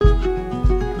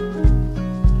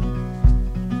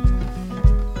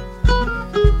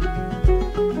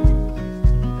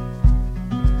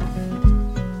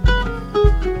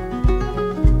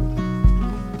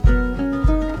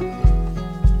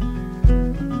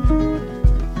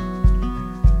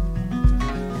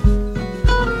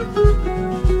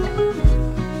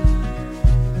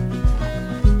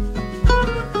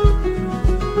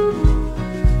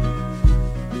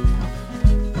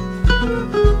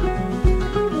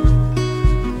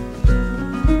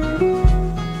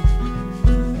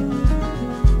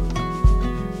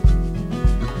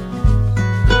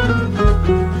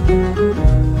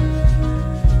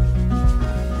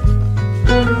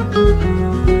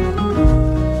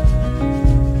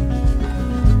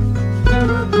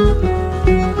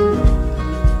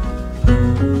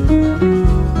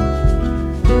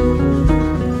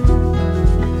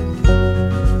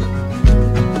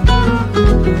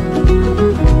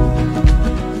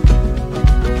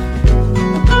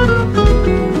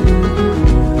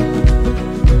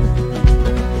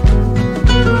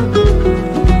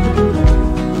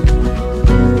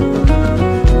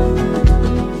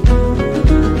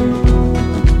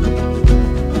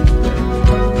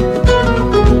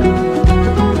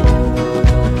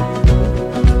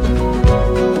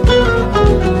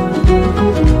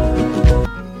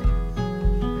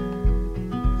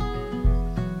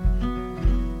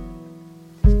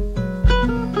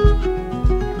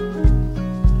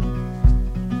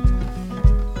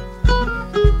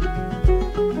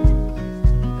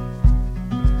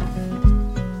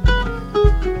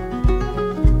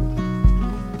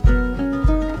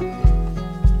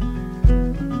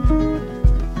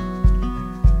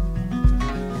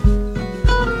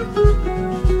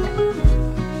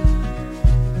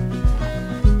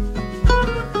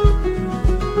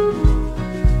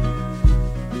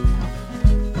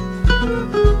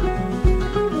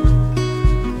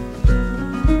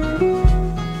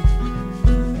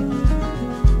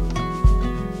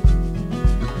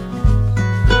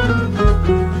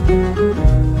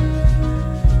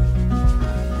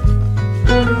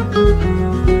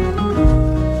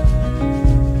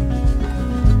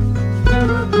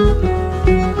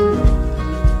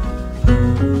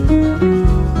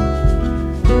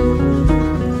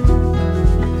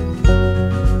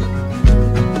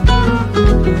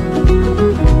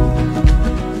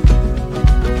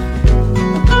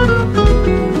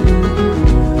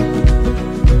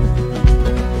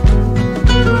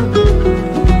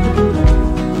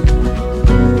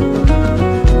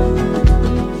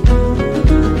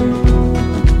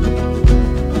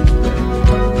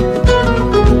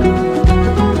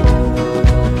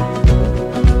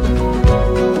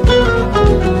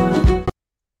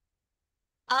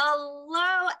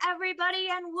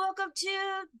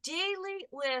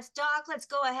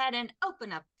and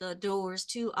open up the doors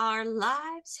to our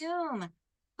live Zoom.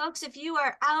 Folks, if you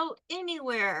are out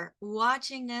anywhere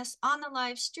watching this on the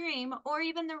live stream or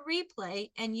even the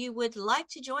replay and you would like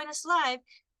to join us live,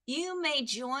 you may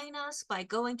join us by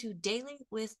going to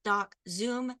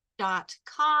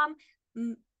dailywithdoczoom.com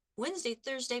Wednesday,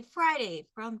 Thursday, Friday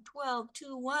from 12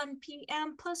 to 1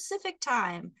 p.m. Pacific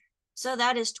time. So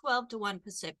that is 12 to 1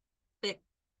 Pacific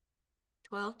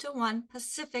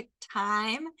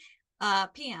time,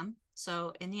 p.m.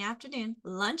 So in the afternoon,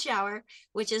 lunch hour,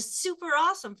 which is super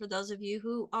awesome for those of you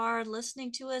who are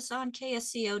listening to us on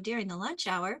KSCO during the lunch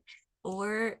hour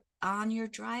or on your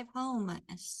drive home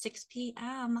at 6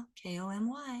 p.m.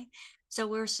 KOMY. So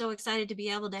we're so excited to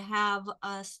be able to have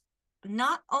us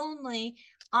not only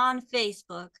on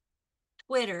Facebook,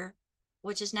 Twitter,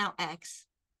 which is now X,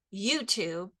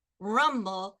 YouTube,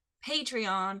 Rumble,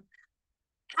 Patreon,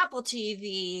 Apple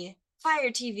TV, Fire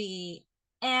TV,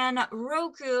 and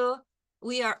Roku.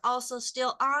 We are also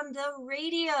still on the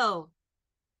radio.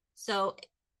 So,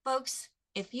 folks,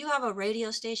 if you have a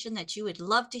radio station that you would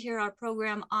love to hear our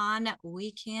program on,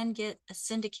 we can get a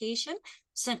syndication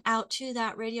sent out to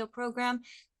that radio program.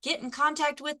 Get in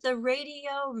contact with the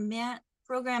radio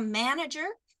program manager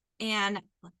and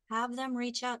have them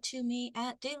reach out to me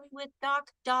at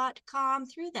dailywithdoc.com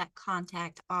through that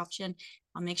contact option.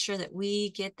 I'll make sure that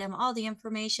we get them all the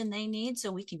information they need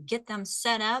so we can get them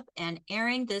set up and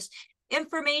airing this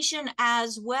information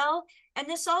as well. And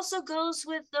this also goes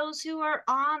with those who are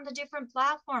on the different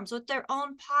platforms with their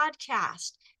own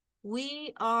podcast.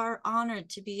 We are honored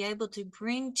to be able to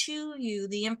bring to you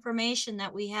the information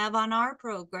that we have on our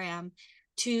program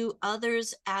to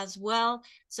others as well.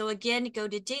 So again, go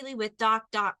to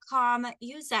dailywithdoc.com,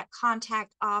 use that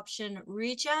contact option,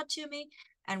 reach out to me,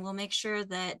 and we'll make sure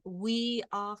that we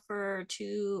offer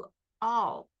to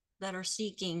all that are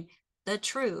seeking the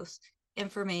truth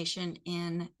information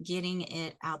in getting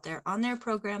it out there on their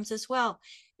programs as well.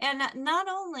 And not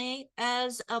only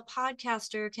as a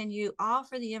podcaster can you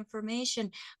offer the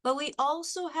information, but we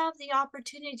also have the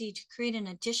opportunity to create an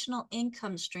additional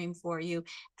income stream for you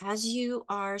as you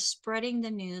are spreading the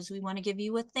news. We want to give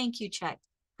you a thank you check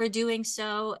for doing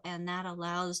so, and that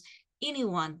allows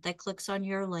anyone that clicks on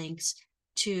your links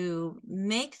to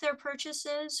make their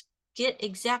purchases, get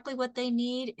exactly what they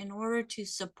need in order to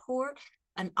support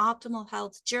an optimal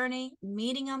health journey,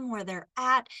 meeting them where they're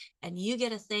at, and you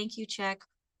get a thank you check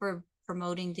for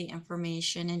promoting the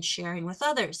information and sharing with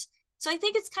others. So I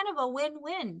think it's kind of a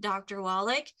win-win, Dr.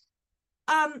 Wallach.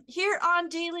 Here on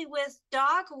Daily with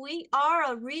Doc, we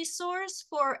are a resource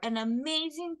for an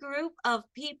amazing group of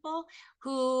people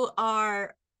who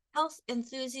are health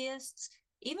enthusiasts,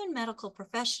 even medical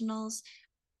professionals,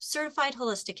 certified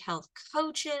holistic health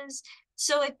coaches.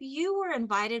 So if you were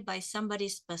invited by somebody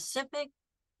specific,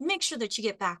 make sure that you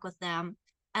get back with them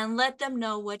and let them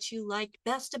know what you liked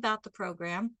best about the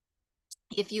program.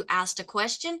 If you asked a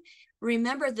question,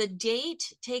 remember the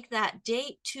date, take that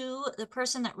date to the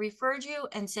person that referred you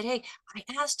and said, hey, I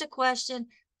asked a question.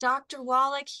 Dr.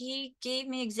 Wallach, he gave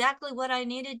me exactly what I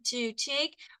needed to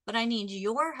take, but I need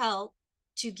your help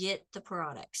to get the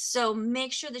products. So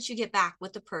make sure that you get back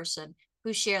with the person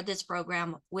who shared this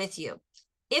program with you.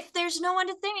 If there's no one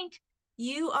to thank,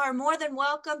 you are more than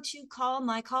welcome to call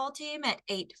my call team at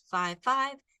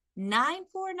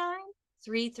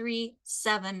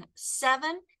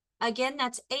 855-949-3377. Again,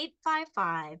 that's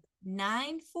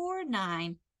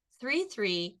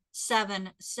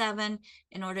 855-949-3377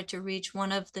 in order to reach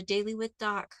one of the Daily with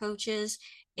Doc coaches.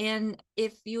 And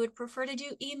if you would prefer to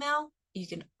do email, you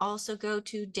can also go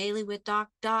to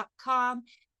dailywithdoc.com,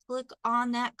 click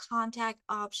on that contact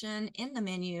option in the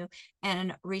menu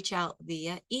and reach out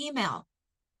via email.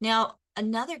 Now,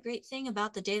 another great thing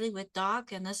about the Daily with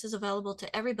Doc, and this is available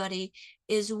to everybody,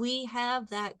 is we have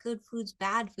that good foods,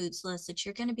 bad foods list that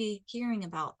you're going to be hearing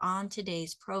about on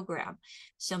today's program.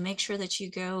 So make sure that you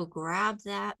go grab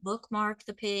that, bookmark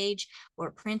the page,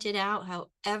 or print it out,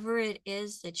 however it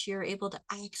is that you're able to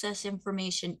access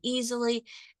information easily,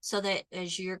 so that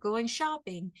as you're going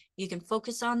shopping, you can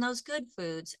focus on those good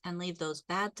foods and leave those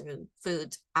bad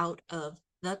foods out of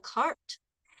the cart.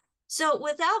 So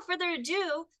without further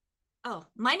ado,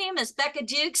 my name is Becca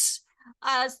Dukes.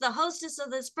 As the hostess of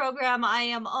this program, I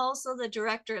am also the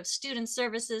Director of Student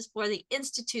Services for the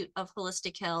Institute of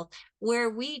Holistic Health, where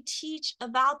we teach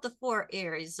about the 4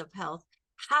 areas of health,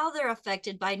 how they're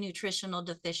affected by nutritional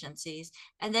deficiencies,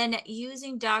 and then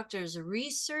using Dr.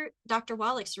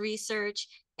 Wallach's research,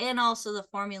 and also the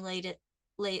formulas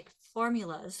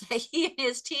that he and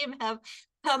his team have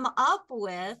come up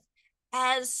with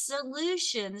as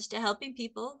solutions to helping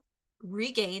people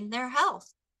regain their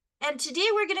health. And today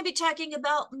we're going to be talking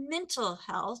about mental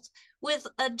health with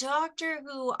a doctor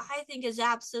who I think is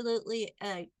absolutely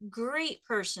a great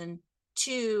person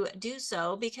to do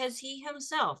so, because he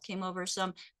himself came over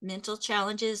some mental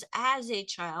challenges as a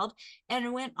child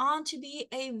and went on to be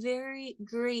a very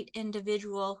great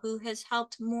individual who has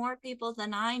helped more people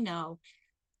than I know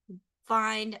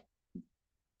find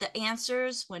the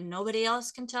answers when nobody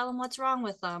else can tell them what's wrong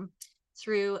with them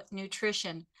through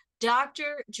nutrition.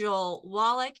 Dr. Joel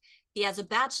Wallach, he has a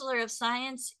Bachelor of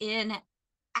Science in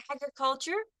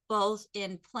Agriculture, both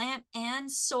in plant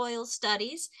and soil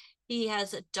studies. He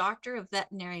has a Doctor of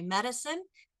Veterinary Medicine,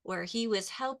 where he was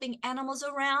helping animals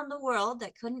around the world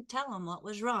that couldn't tell him what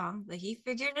was wrong, but he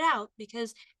figured it out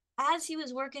because as he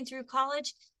was working through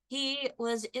college, he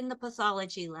was in the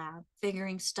pathology lab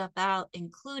figuring stuff out,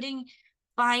 including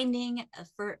finding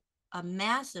for a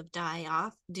massive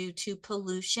die-off due to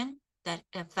pollution that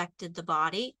affected the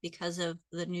body because of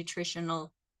the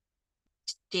nutritional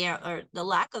or the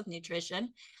lack of nutrition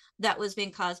that was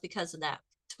being caused because of that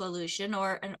pollution,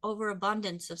 or an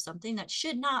overabundance of something that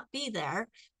should not be there,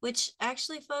 which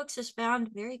actually, folks, is found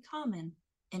very common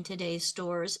in today's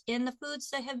stores in the foods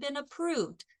that have been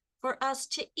approved for us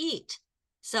to eat.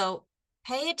 So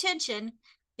pay attention,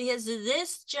 because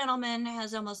this gentleman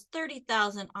has almost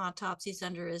 30,000 autopsies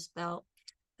under his belt,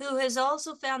 who has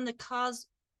also found the cause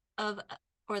of,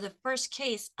 or the first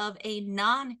case of, a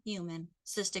non-human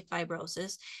cystic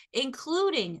fibrosis,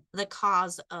 including the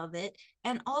cause of it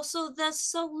and also the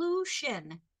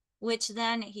solution, which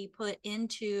then he put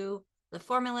into the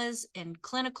formulas and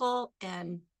clinical,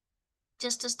 and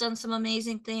just has done some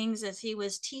amazing things as he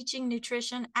was teaching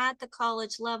nutrition at the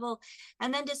college level,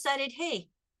 and then decided, hey,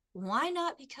 why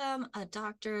not become a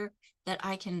doctor that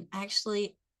I can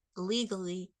actually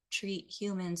legally treat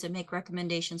humans and make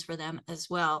recommendations for them as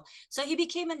well. So he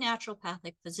became a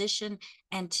naturopathic physician,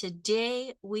 and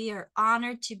today we are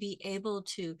honored to be able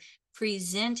to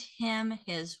present him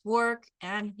his work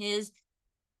and his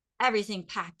everything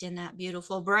packed in that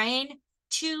beautiful brain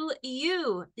to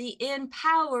you, the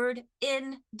empowered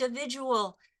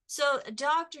individual. So,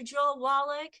 Dr. Joel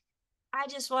Wallach, I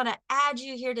just want to add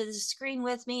you here to the screen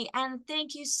with me, and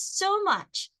thank you so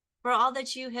much for all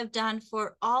that you have done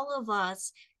for all of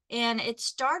us. And it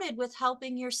started with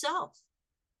helping yourself.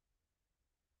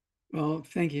 Well,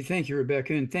 thank you,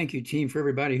 Rebecca, and thank you, team, for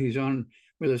everybody who's on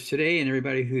with us today and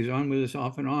everybody who's on with us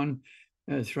off and on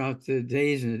throughout the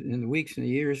days and the weeks and the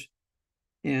years.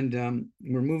 And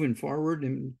we're moving forward.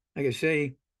 And like I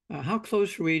say, how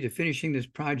close are we to finishing this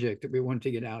project that we want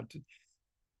to get out?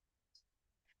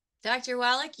 Dr.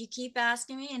 Wallach, you keep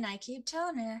asking me, and I keep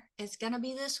telling her it's going to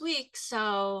be this week.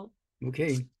 So,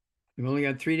 Okay, we've only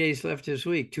got 3 days left this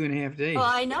week, 2.5 well, days.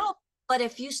 I know, but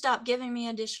if you stop giving me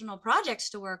additional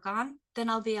projects to work on, then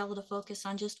I'll be able to focus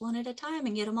on just one at a time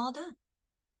and get them all done.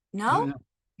 No, No? no,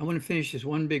 I want to finish this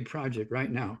one big project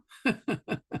right now.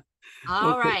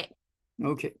 All Okay, right.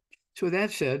 okay. So with that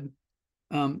said,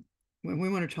 what we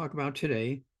want to talk about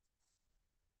today,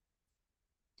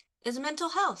 Is mental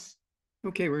health.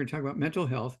 okay, we're going to talk about mental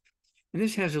health. And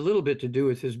this has a little bit to do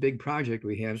with this big project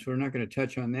we have, so we're not going to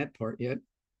touch on that part yet.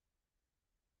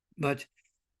 But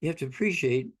you have to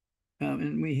appreciate,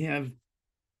 and we have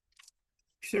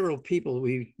several people,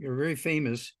 we are very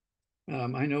famous.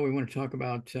 I know we want to talk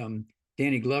about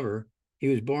Danny Glover. He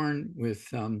was born with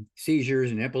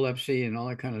seizures and epilepsy and all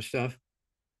that kind of stuff.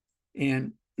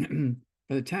 And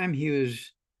by the time he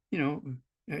was, you know,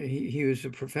 he was a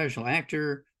professional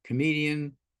actor,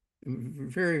 comedian,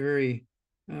 very, very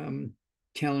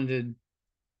talented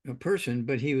person,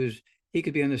 but he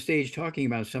could be on the stage talking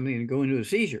about something and go into a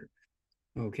seizure.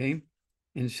 Okay.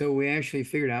 And so we actually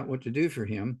figured out what to do for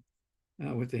him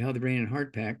with the Healthy Brain and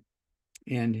Heart Pack.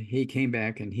 And he came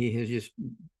back and he has just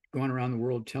gone around the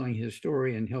world telling his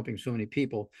story and helping so many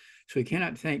people. So we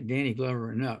cannot thank Danny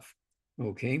Glover enough.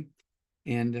 Okay.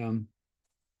 And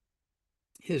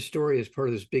his story is part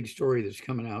of this big story that's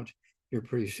coming out here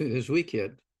pretty soon, this week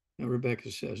yet,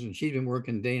 Rebecca says. And she's been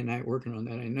working day and night working on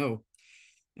that, I know.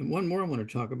 And one more I want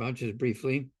to talk about just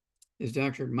briefly is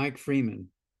Dr. Mike Freeman,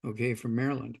 okay, from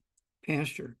Maryland,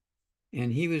 pastor.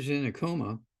 And he was in a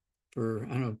coma for,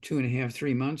 I don't know, 2.5,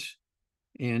 3 months,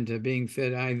 and being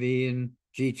fed IV and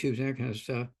G tubes, that kind of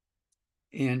stuff.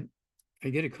 And I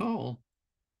get a call,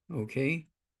 okay,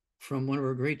 from one of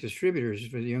our great distributors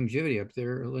for the longevity up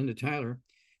there, Linda Tyler.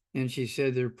 And she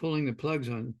said they're pulling the plugs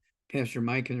on Pastor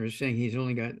Mike, and they're saying he's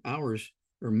only got hours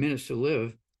or minutes to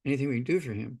live. Anything we can do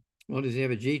for him? Well, does he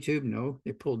have a G tube? No,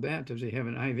 they pulled that. Does he have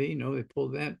an IV? No, they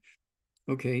pulled that.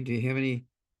 Okay, do you have any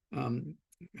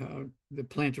the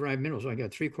plant derived minerals? I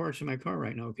got 3 quarts in my car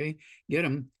right now. Okay, get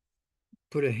them.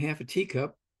 put a half a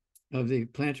teacup of the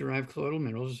plant-derived colloidal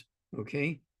minerals,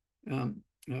 okay, on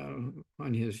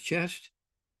his chest,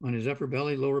 on his upper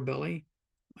belly, lower belly,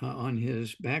 on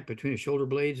his back, between his shoulder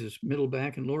blades, his middle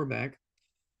back and lower back,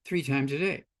 3 times a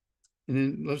day. And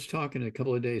then let's talk in a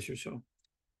couple of days or so.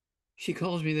 She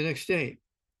calls me the next day.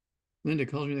 Linda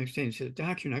calls me the next day and says,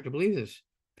 Doc, you're not going to believe this.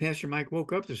 Pastor Mike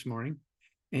woke up this morning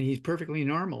and he's perfectly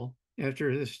normal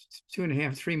after this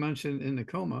 2.5, 3 months in the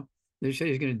coma. They said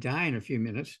he's going to die in a few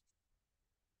minutes.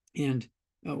 And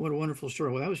what a wonderful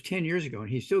story. Well, that was 10 years ago, and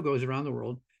he still goes around the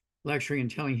world lecturing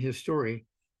and telling his story.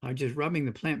 Just rubbing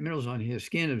the plant minerals on his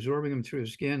skin, absorbing them through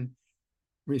his skin,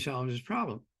 resolves his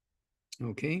problem.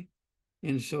 Okay.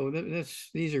 And so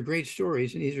these are great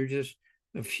stories, and these are just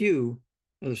a few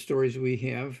of the stories we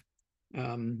have.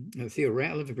 Theo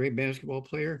Ratliff, a great basketball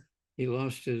player, he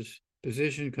lost his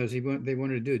position because they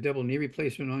wanted to do a double knee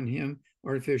replacement on him,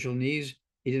 artificial knees.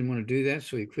 He didn't want to do that,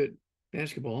 so he quit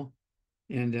basketball.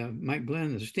 And Mike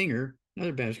Glenn, the Stinger,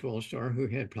 another basketball star who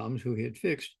had problems, who he had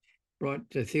fixed, brought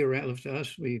Theo Ratliff to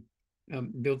us. We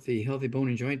built the Healthy Bone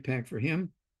and Joint Pack for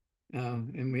him,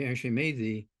 and we actually made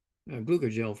the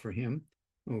glucogel for him.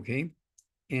 Okay.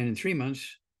 And in 3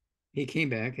 months, he came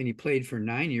back and he played for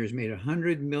 9 years, made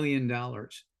 $100 million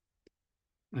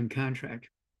on contract.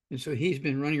 And so he's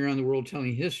been running around the world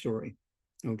telling his story,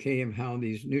 okay, of how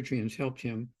these nutrients helped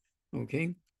him.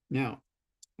 Okay. Now,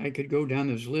 I could go down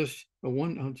this list.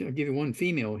 I'll give you one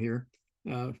female here,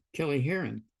 Kelly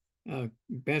Herron,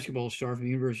 basketball star from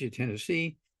the University of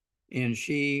Tennessee. And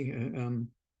she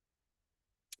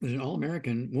was an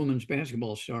All-American women's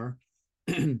basketball star.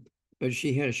 But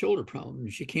she had a shoulder problem.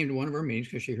 She came to one of our meetings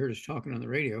because she heard us talking on the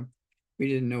radio. We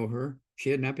didn't know her. She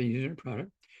had not been using our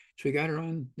product. So we got her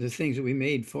on the things that we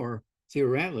made for Theo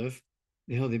Ratliff,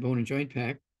 the Healthy Bone and Joint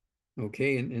Pack,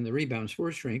 okay, and the Rebound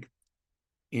Sports Drink.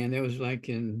 And that was like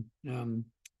in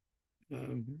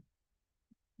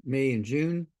May and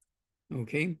June,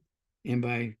 okay. And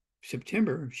by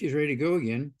September, she's ready to go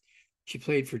again. She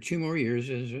played for 2 more years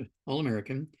as an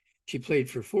All-American. She played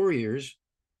for 4 years,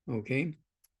 okay,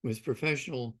 with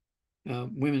professional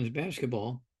women's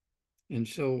basketball. And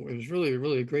so it was really,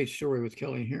 really a great story with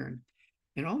Kelly Herron.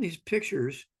 And all these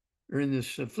pictures are in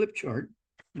this flip chart,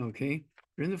 okay?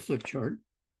 They're in the flip chart.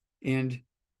 And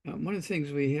one of the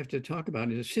things we have to talk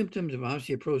about is symptoms of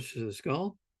osteoporosis of the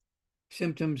skull,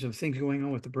 symptoms of things going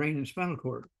on with the brain and spinal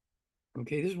cord.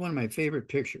 Okay, this is one of my favorite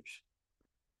pictures.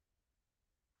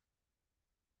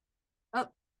 Oh,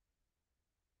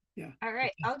 yeah. All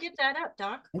right, I'll get that up,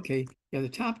 Doc. Okay, yeah, the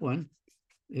top one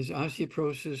is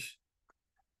osteoporosis,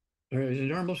 or is a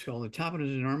normal skull. The top one is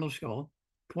a normal skull,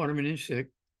 1/4 of an inch thick.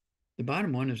 The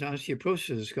bottom one is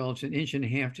osteoporosis of the skull. It's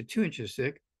 1.5 inches to 2 inches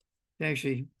thick.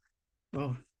 Actually,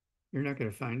 well, you're not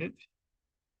going to find it.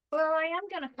 Well, I am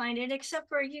going to find it, except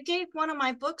for you gave one of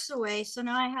my books away, so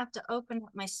now I have to open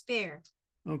up my spare.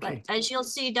 Okay. But as you'll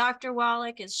see, Dr.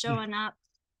 Wallach is showing up,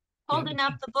 holding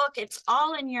up the book. It's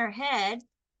All in Your Head,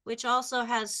 which also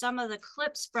has some of the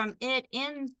clips from it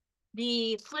in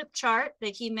the flip chart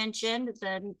that he mentioned,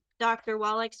 the Dr.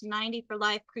 Wallach's 90 for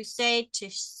Life crusade to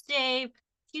save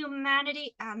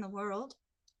humanity and the world.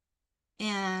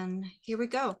 And here we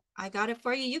go. I got it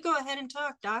for you. You go ahead and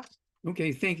talk, Doc.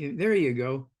 Okay, thank you. There you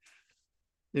go.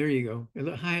 There you go. A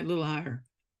little higher.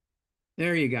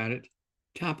 There you got it.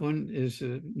 Top one is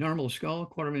a normal skull,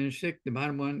 1/4 of an inch thick. The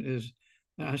bottom one is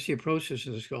osteoporosis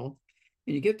of the skull.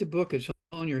 And you get the book, it's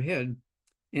all in your head.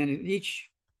 And each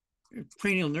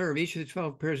cranial nerve, each of the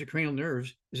 12 pairs of cranial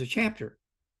nerves is a chapter.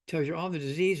 It tells you all the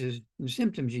diseases and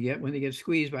symptoms you get when they get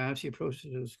squeezed by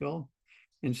osteoporosis of the skull.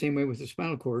 And same way with the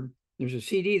spinal cord. There's a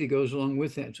CD that goes along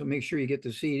with that. So make sure you get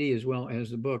the CD as well as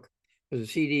the book, because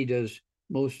the CD does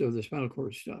most of the spinal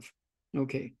cord stuff.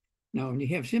 Okay. Now, when you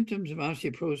have symptoms of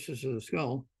osteoporosis of the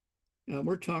skull,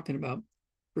 we're talking about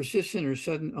persistent or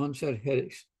sudden onset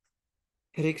headaches.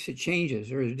 Headaches that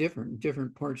changes or is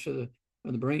different parts of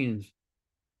the brains.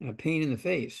 Pain in the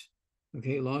face.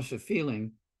 Okay, loss of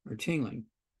feeling or tingling.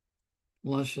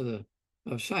 Loss of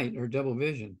sight or double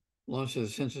vision. Loss of the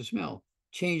sense of smell.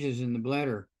 Changes in the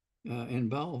bladder and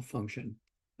bowel function.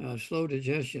 Slow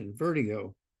digestion,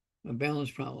 vertigo,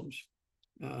 balance problems,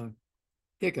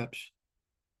 hiccups,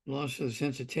 loss of the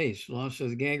sense of taste, loss of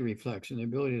the gag reflex and the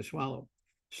ability to swallow,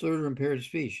 slurred or impaired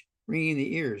speech, ringing in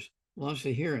the ears, loss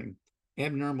of hearing,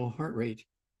 abnormal heart rate,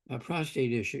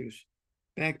 prostate issues,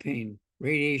 back pain,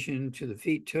 radiation to the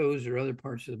feet, toes, or other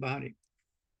parts of the body.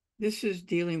 This is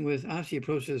dealing with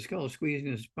osteoporosis of the skull,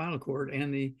 squeezing the spinal cord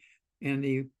and the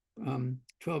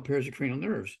 12 pairs of cranial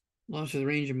nerves, loss of the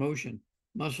range of motion,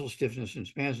 muscle stiffness and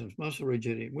spasms, muscle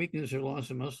rigidity, weakness or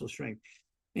loss of muscle strength.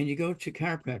 And you go to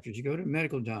chiropractors, you go to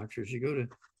medical doctors, you go to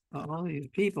all these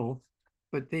people,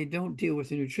 but they don't deal with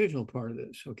the nutritional part of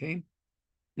this. Okay.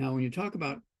 Now, when you talk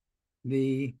about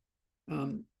the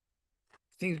um,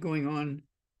 things going on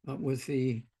with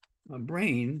the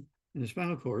brain and the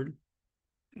spinal cord,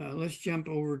 let's jump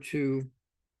over to,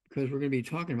 because we're going to be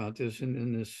talking about this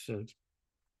in this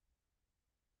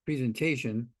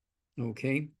presentation,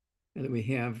 okay, that we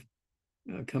have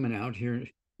coming out here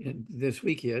this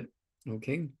week yet,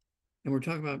 okay, and we're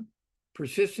talking about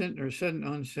persistent or sudden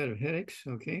onset of headaches,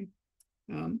 okay.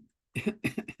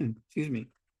 Excuse me.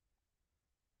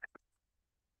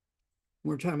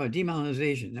 We're talking about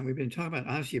demyelinization, and we've been talking about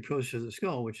osteoporosis of the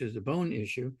skull, which is the bone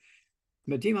issue.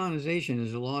 But demyelinization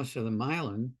is the loss of the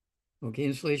myelin, okay,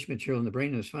 insulation material in the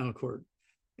brain and the spinal cord.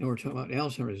 And we're talking about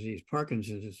Alzheimer's disease,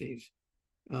 Parkinson's disease.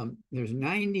 There's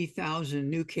 90,000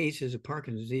 new cases of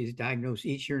Parkinson's disease diagnosed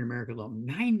each year in America alone.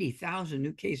 90,000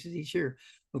 new cases each year,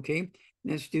 okay? And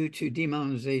that's due to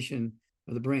demyelinization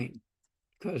of the brain,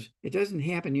 because it doesn't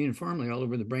happen uniformly all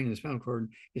over the brain and the spinal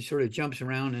cord. It sort of jumps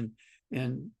around,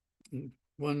 and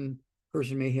one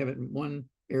person may have it in one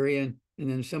area, and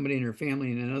then somebody in her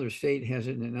family in another state has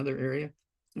it in another area.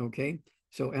 Okay,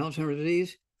 so Alzheimer's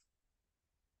disease,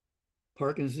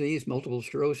 Parkinson's disease, multiple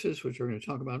sclerosis, which we're going to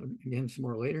talk about again some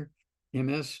more later,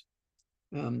 MS,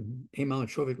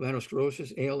 amyotrophic lateral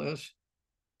sclerosis, ALS,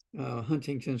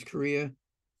 Huntington's chorea,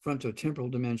 frontotemporal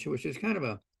dementia, which is kind of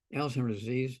a Alzheimer's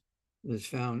disease that's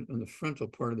found in the frontal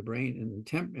part of the brain and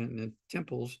the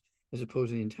temples, as opposed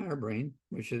to the entire brain,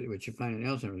 which you find in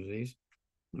Alzheimer's disease.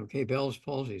 Okay, Bell's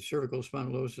palsy, cervical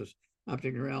spondylosis,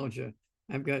 optic neuralgia.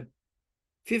 I've got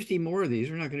 50 more of these.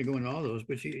 We're not going to go into all those,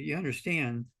 but you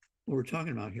understand what we're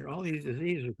talking about here. All these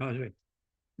diseases are caused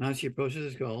by osteoporosis of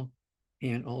the skull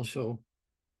and also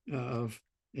of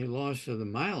a loss of the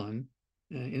myelin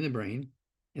in the brain.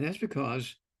 And that's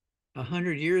because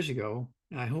 100 years ago,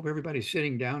 I hope everybody's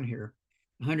sitting down here,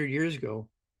 100 years ago,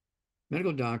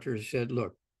 medical doctors said,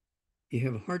 look, you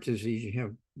have heart disease, you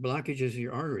have blockages in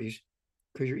your arteries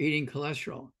because you're eating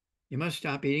cholesterol. You must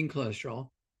stop eating cholesterol.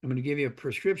 I'm going to give you a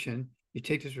prescription. You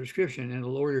take this prescription and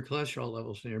it'll lower your cholesterol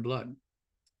levels in your blood.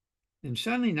 And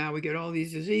suddenly now we get all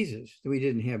these diseases that we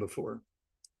didn't have before.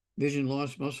 Vision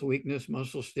loss, muscle weakness,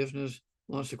 muscle stiffness,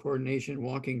 loss of coordination,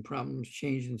 walking problems,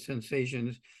 change in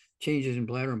sensations, changes in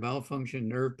bladder and bowel function,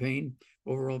 nerve pain,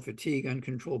 overall fatigue,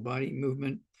 uncontrolled body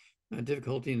movement,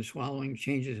 difficulty in swallowing,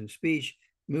 changes in speech,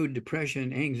 mood,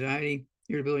 depression, anxiety,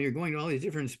 irritability. You're going to all these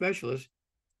different specialists.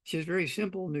 It's just very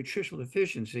simple nutritional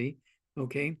deficiency,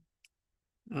 okay?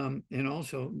 And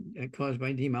also caused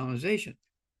by demyelinization,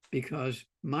 because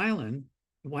myelin,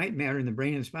 white matter in the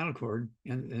brain and spinal cord,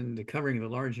 and the covering of the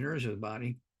large nerves of the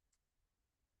body,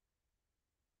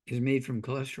 is made from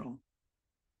cholesterol.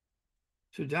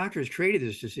 So doctors created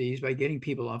this disease by getting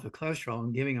people off of cholesterol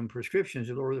and giving them prescriptions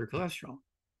to lower their cholesterol.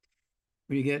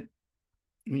 When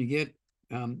you get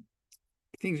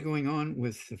things going on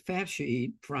with the fats you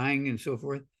eat, frying and so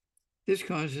forth, this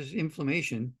causes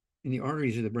inflammation in the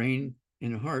arteries of the brain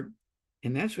and the heart,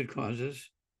 and that's what causes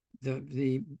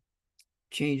the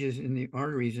changes in the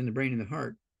arteries in the brain and the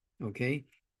heart. Okay,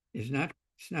 it's not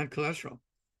cholesterol.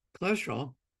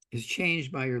 Cholesterol is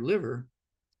changed by your liver.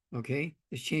 Okay,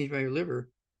 it's changed by your liver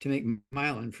to make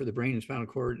myelin for the brain and spinal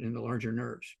cord and the larger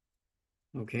nerves.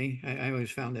 Okay, I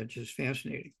always found that just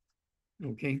fascinating.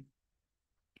 Okay,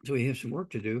 so we have some work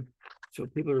to do. So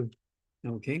people are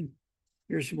okay.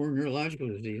 Here's some more neurological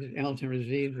diseases. Alzheimer's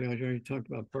disease, we already talked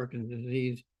about Parkinson's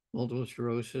disease, multiple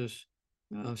sclerosis,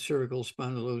 cervical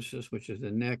spondylosis, which is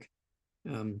the neck,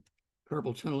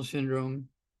 carpal tunnel syndrome,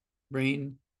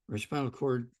 brain or spinal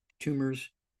cord tumors.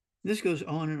 This goes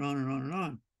on and on and on and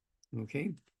on.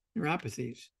 Okay,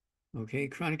 neuropathies. Okay,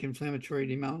 chronic inflammatory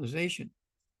demyelinization.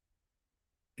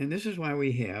 And this is why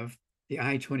we have the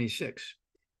I-26.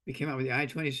 We came out with the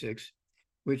I-26,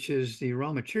 which is the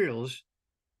raw materials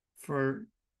for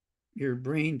your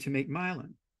brain to make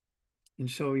myelin. And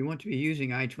so you want to be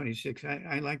using I-26.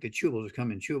 I like the chewables,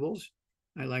 come in chewables.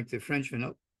 I like the French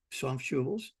vanilla soft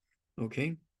chewables.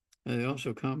 Okay. They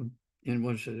also come in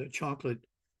what's a chocolate.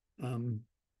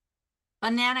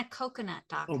 Banana coconut,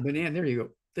 Doc. Oh, banana. There you go.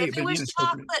 If it was Banana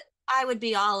coconut. chocolate, I would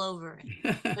be all over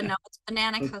it. But no, it's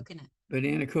banana Okay. coconut.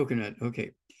 Banana coconut.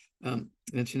 Okay.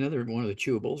 That's another one of the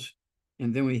chewables.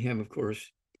 And then we have, of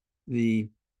course, the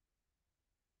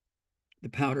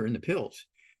powder and the pills.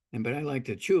 But I like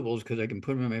the chewables because I can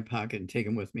put them in my pocket and take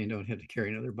them with me and don't have to carry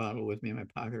another bottle with me in my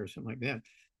pocket or something like that.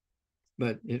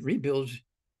 But it rebuilds.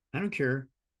 I don't care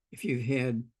if you've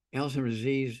had Alzheimer's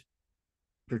disease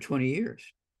for 20 years.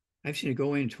 I've seen it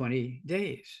go in 20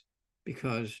 days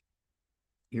because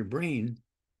your brain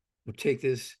will take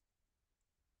this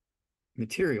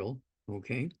material,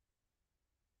 okay,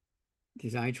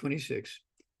 this I-26,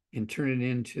 and turn it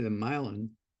into the myelin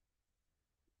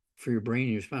for your brain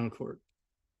and your spinal cord.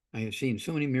 I have seen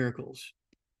so many miracles.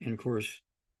 And of course,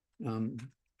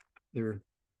 they're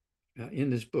in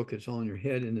this book. It's all in your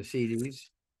head in the CDs.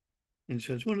 And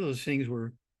so it's one of those things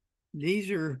where these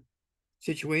are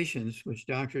situations which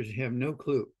doctors have no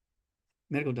clue.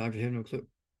 Medical doctors have no clue.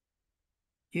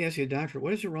 You ask a doctor,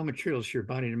 what is the raw materials for your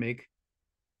body to make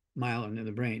myelin in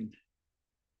the brain?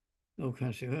 They'll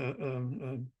kind of say,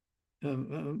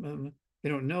 they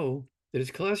don't know that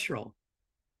it's cholesterol.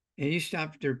 And you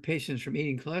stop their patients from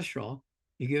eating cholesterol,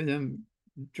 you give them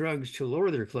drugs to lower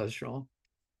their cholesterol,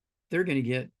 they're going to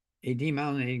get a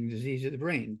demyelinating disease of the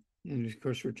brain. And of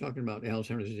course, we're talking about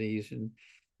Alzheimer's disease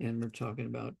and we're talking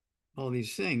about all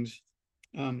these things.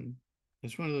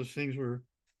 It's one of those things where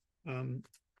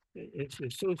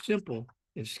it's so simple,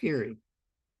 it's scary.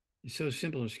 It's so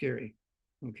simple and scary.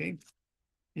 Okay.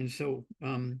 And so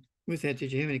with that,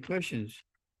 did you have any questions,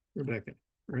 Rebecca,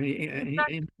 or any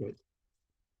input?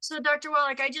 So, Dr.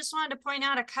 Wallach, I just wanted to point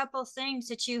out a couple things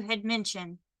that you had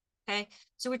mentioned. Okay.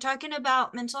 So, we're talking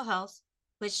about mental health,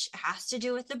 which has to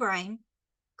do with the brain.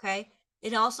 Okay.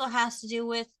 It also has to do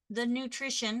with the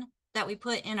nutrition that we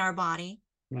put in our body.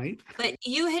 Right. But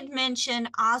you had mentioned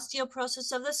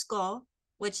osteoporosis of the skull,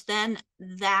 which then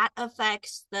that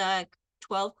affects the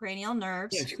 12 cranial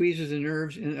nerves. Yeah, it squeezes the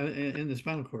nerves in the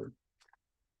spinal cord.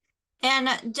 And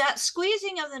that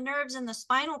squeezing of the nerves in the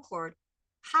spinal cord,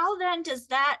 how then does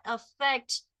that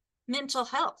affect mental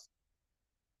health?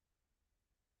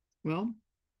 Well,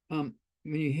 when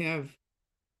you have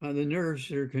the nerves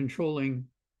that are controlling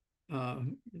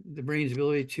the brain's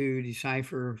ability to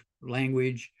decipher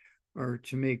language or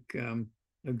to make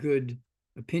a good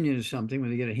opinion of something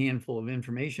when they get a handful of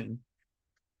information,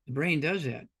 the brain does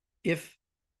that if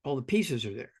all the pieces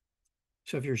are there.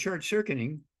 So if you're short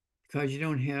circuiting because you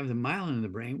don't have the myelin in the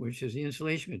brain, which is the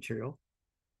insulation material,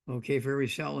 okay, for every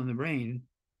cell in the brain,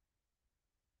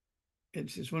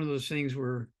 it's one of those things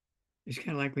where it's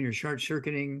kind of like when you're short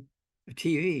circuiting a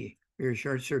TV or you're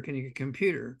short circuiting a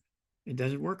computer. It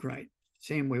doesn't work right.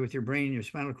 Same way with your brain and your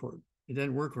spinal cord. It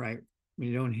doesn't work right when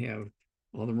you don't have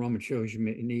all the raw materials you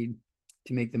need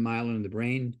to make the myelin in the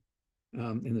brain,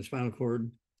 in the spinal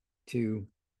cord, in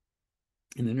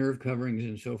the nerve coverings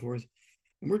and so forth.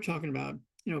 And we're talking about,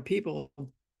 people,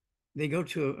 they go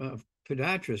to a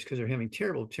podiatrist because they're having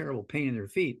terrible, terrible pain in their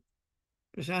feet.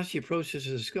 But it's osteoporosis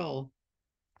of the skull,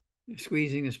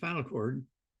 squeezing the spinal cord.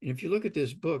 And if you look at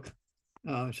this book,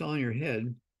 it's all in your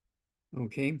head,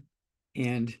 okay?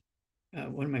 And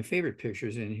one of my favorite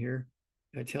pictures in here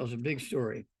tells a big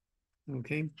story,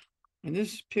 okay? And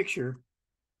this picture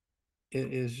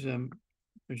is,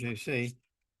 what should I say,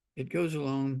 it goes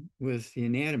along with the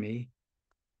anatomy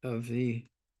of the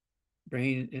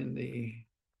brain and the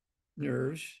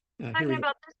nerves. Talking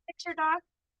about this picture, Doc?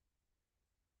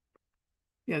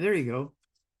 Yeah, there you go.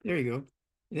 There you go.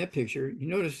 In that picture, you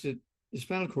notice that the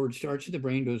spinal cord starts at the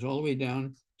brain, goes all the way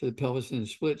down to the pelvis, and then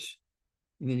splits.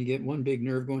 And then you get one big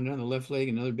nerve going down the left leg,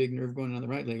 another big nerve going down the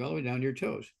right leg, all the way down to your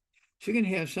toes. So you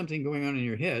can have something going on in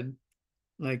your head,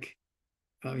 like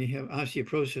you have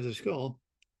osteoporosis of the skull,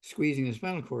 squeezing the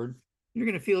spinal cord. You're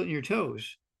going to feel it in your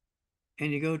toes.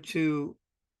 And you go to,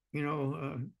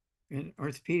 an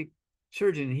orthopedic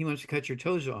surgeon, and he wants to cut your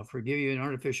toes off or give you an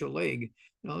artificial leg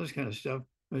and all this kind of stuff.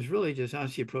 It was really just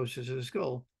osteoporosis of the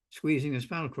skull, squeezing the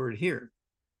spinal cord here,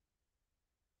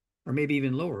 or maybe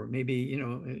even lower. Maybe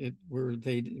where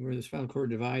the spinal cord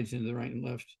divides into the right and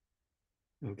left.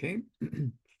 Okay,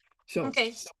 so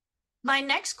okay. My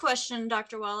next question,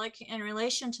 Dr. Wallach, in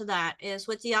relation to that is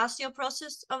with the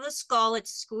osteoporosis of the skull,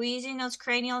 it's squeezing those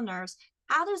cranial nerves.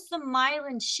 How does the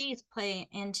myelin sheath play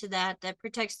into that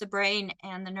protects the brain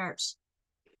and the nerves?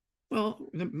 Well,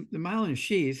 the myelin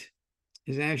sheath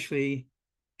is actually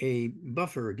a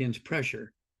buffer against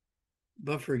pressure,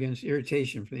 buffer against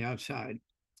irritation from the outside.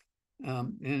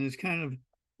 And it's kind of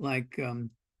like,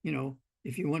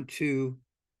 if you want to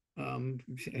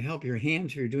help your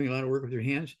hands, if you're doing a lot of work with your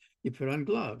hands, you put on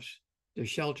gloves to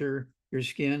shelter your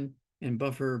skin and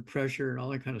buffer pressure and all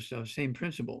that kind of stuff. Same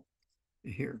principle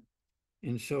here.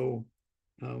 And so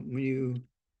when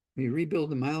you rebuild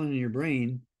the myelin in your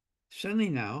brain, suddenly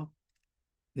now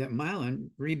that myelin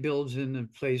rebuilds in the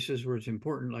places where it's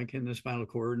important, like in the spinal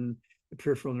cord and the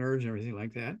peripheral nerves and everything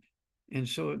like that. And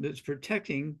so it's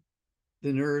protecting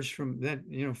the nerves from that,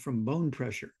 from bone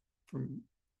pressure,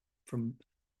 from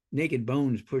naked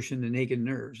bones pushing the naked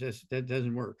nerves. That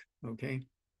doesn't work. Okay.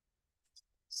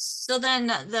 So then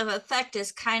the effect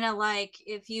is kind of like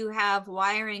if you have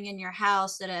wiring in your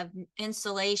house that have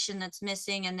insulation that's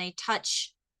missing and they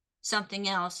touch something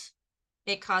else,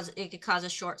 it could cause a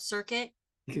short circuit.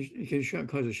 It can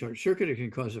cause a short circuit. It can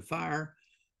cause a fire,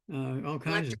 all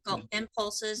kinds of Electrical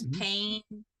impulses, Mhm. pain,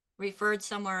 referred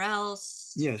somewhere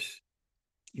else. Yes,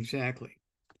 exactly.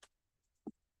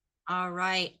 All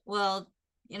right. Well,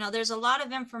 there's a lot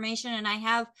of information, and I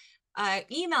have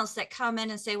emails that come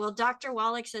in and say, well, Dr.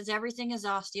 Wallach says everything is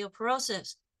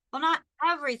osteoporosis. Well, not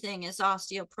everything is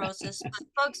osteoporosis, but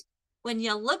folks, when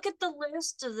you look at the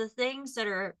list of the things that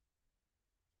are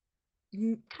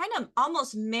kind of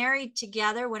almost married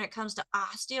together when it comes to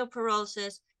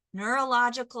osteoporosis,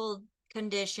 neurological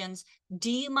conditions,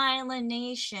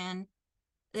 demyelination,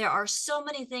 there are so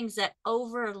many things that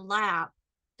overlap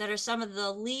that are some of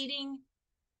the leading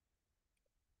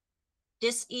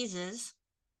diseases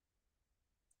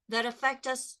that affect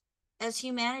us as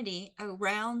humanity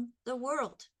around the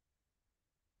world.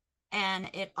 And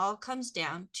it all comes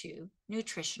down to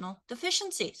nutritional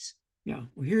deficiencies. Yeah.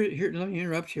 Well, here, let me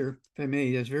interrupt here, if I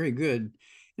may. That's very good.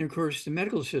 And of course, the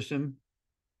medical system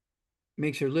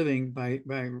makes their living by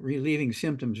relieving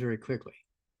symptoms very quickly.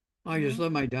 I just Mhm.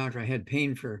 love my doctor. I had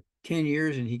pain for 10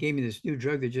 years and he gave me this new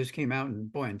drug that just came out.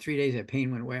 And boy, in 3 days, that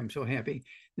pain went away. I'm so happy.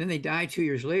 Then they died 2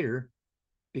 years later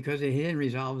because they didn't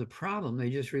resolve the problem. They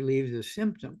just relieved the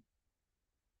symptom.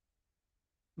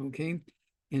 Okay.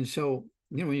 And so,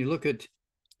 when you look at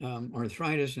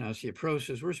arthritis and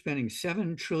osteoporosis, we're spending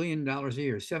 $7 trillion a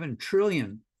year, $7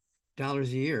 trillion a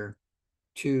year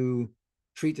to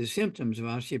treat the symptoms of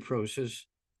osteoporosis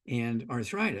and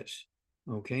arthritis,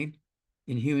 okay,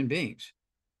 in human beings.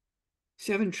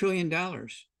 $7 trillion,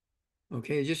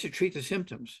 okay, just to treat the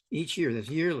symptoms each year. That's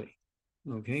yearly,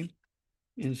 okay.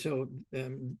 And so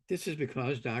this is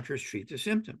because doctors treat the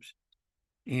symptoms.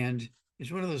 And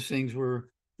it's one of those things where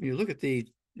when you look at the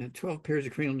 12 pairs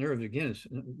of cranial nerves, again, it's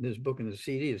this book in the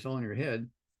CD, it's all in your head,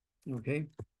 okay.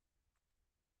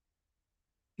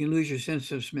 You lose your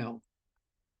sense of smell.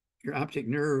 Your optic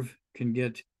nerve can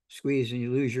get squeezed and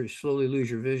you slowly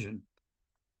lose your vision.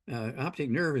 Optic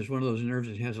nerve is one of those nerves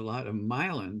that has a lot of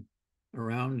myelin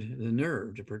around the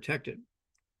nerve to protect it.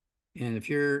 And if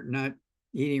you're not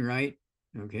eating right,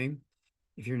 okay,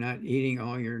 if you're not eating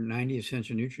all your 90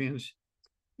 essential nutrients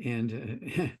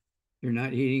and you're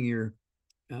not eating your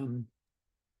um,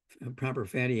 proper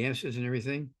fatty acids and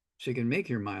everything, so you can make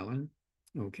your myelin,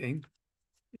 okay,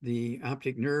 the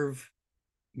optic nerve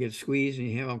gets squeezed and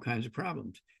you have all kinds of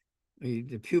problems.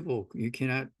 The pupil, you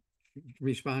cannot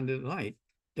respond to the light.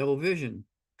 Double vision,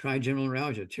 trigeminal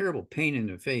neuralgia, terrible pain in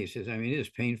the face. It is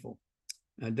painful.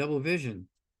 Double vision,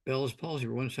 Bell's palsy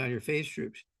where one side of your face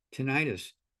droops.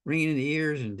 Tinnitus, ringing in the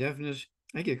ears and deafness.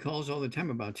 I get calls all the time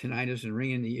about tinnitus and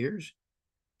ringing in the ears.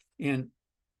 And,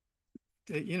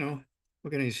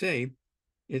 what can I say?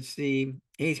 It's the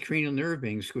eighth cranial nerve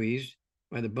being squeezed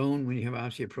by the bone when you have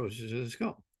osteoporosis of the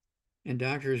skull. And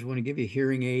doctors want to give you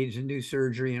hearing aids and do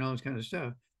surgery and all this kind of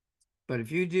stuff. But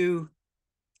if you do,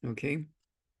 okay,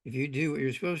 if you do what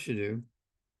you're supposed to do,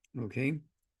 okay,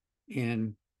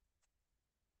 and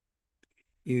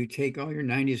you take all your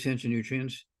 90 essential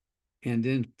nutrients and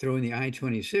then throw in the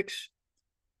I-26,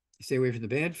 stay away from the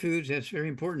bad foods. That's very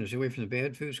important to stay away from the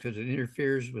bad foods because it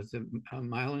interferes with the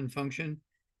myelin function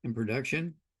and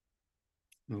production.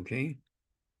 Okay,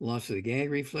 loss of the gag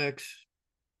reflex,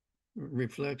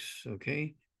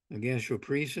 okay,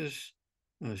 gastroparesis,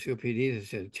 COPD,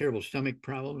 that's had terrible stomach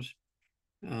problems.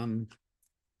 Um,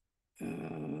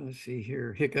 let's see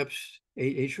here, hiccups,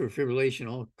 atrial fibrillation,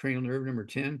 all cranial nerve number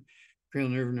 10,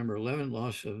 cranial nerve number 11,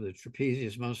 loss of the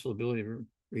trapezius muscle ability to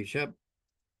reach up.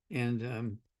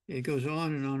 And it goes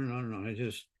on and on and on and on.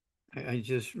 I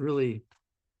just really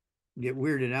get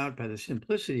weirded out by the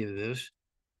simplicity of this,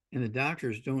 and the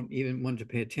doctors don't even want to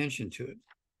pay attention to it.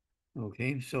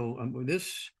 Okay, so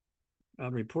this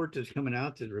report that's coming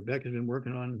out that Rebecca's been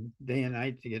working on day and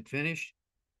night to get finished,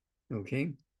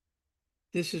 okay,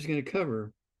 this is going to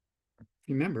cover,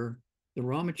 remember, the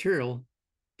raw material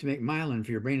to make myelin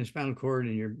for your brain and spinal cord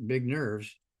and your big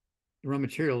nerves. The raw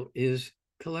material is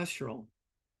cholesterol.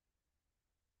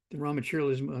 The raw material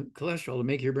is cholesterol to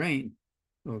make your brain.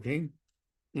 Okay.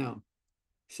 Now,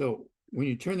 so when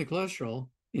you turn the cholesterol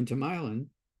into myelin,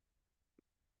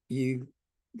 you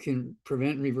can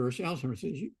prevent and reverse Alzheimer's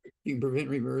disease. You can prevent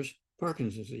and reverse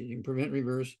Parkinson's disease. You can prevent and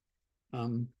reverse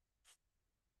um,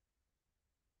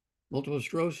 multiple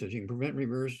sclerosis. You can prevent and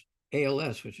reverse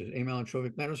ALS, which is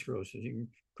amyotrophic lateral sclerosis. You can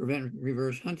prevent and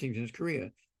reverse Huntington's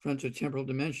chorea, frontotemporal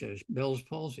dementia, Bell's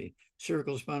palsy,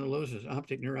 cervical spondylosis,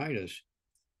 optic neuritis,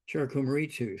 Charcot-Marie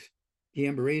tooth,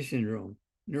 Guillain-Barré syndrome,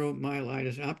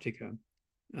 neuromyelitis optica,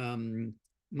 um,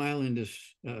 myelin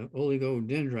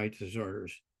oligodendrite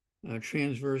disorders,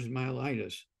 transverse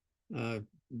myelitis, uh,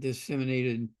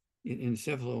 disseminated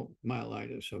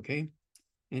encephalomyelitis. Okay,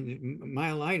 and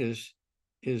myelitis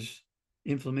is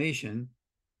inflammation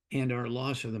and our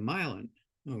loss of the myelin.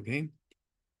 Okay,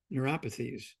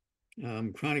 neuropathies,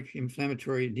 chronic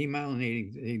inflammatory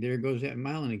demyelinating. There goes that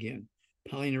myelin again.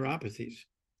 Polyneuropathies,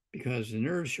 because the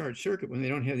nerves short circuit when they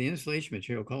don't have the insulation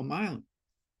material called myelin.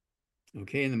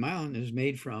 Okay, and the myelin is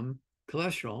made from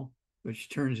cholesterol, which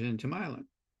turns into myelin.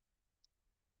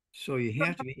 So you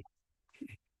have to be.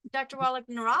 Dr. Wallach,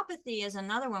 neuropathy is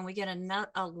another one we get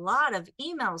a lot of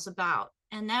emails about,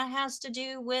 and that has to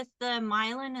do with the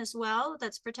myelin as well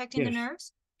that's protecting the Yes,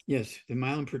 nerves. yes, the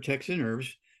myelin protects the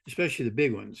nerves, especially the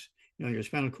big ones. Your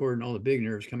spinal cord and all the big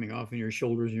nerves coming off in your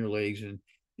shoulders and your legs and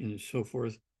so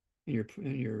forth, and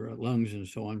your lungs and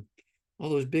so on. All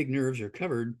those big nerves are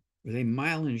covered with a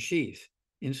myelin sheath,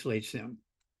 insulates them.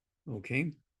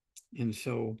 Okay, and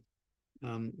so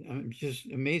it's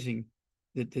just amazing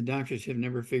that the doctors have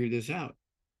never figured this out.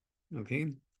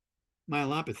 Okay,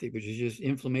 myelopathy, which is just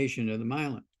inflammation of the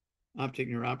myelin, optic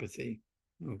neuropathy.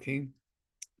 Okay,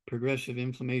 progressive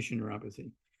inflammation neuropathy.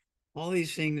 All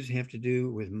these things have to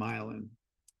do with myelin.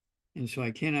 And so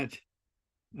I cannot,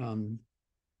 um,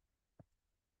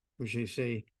 which they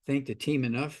say, thank the team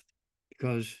enough,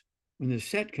 because when the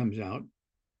set comes out,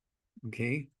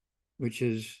 okay, which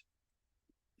is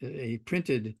a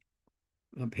printed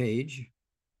page,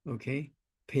 okay,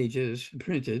 pages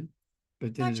printed,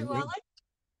 but then Dr. Wallach,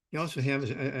 you also have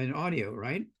an audio,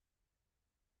 right?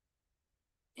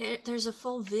 there's a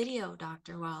full video,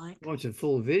 Dr. Wallach. Oh, it's a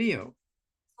full video.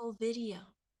 Full video.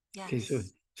 Okay, so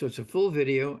Yes. so it's a full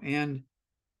video and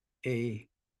a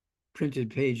printed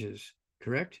pages,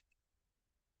 correct?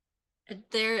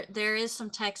 There is some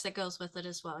text that goes with it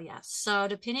as well. Yes. So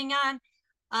depending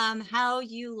on how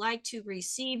you like to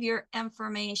receive your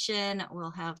information,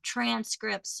 we'll have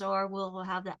transcripts or we'll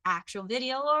have the actual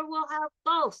video or we'll have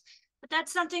both. But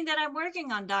that's something that I'm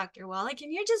working on, Dr. Wallach,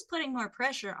 and you're just putting more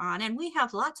pressure on, and we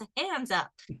have lots of hands up.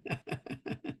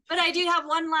 But I do have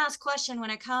one last question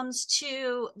when it comes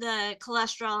to the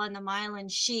cholesterol and the myelin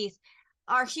sheath.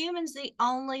 Are humans the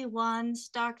only ones,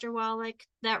 Dr. Wallach,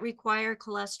 that require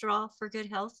cholesterol for good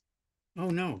health? Oh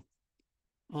no,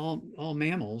 all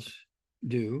mammals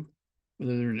do,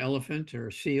 whether they're an elephant or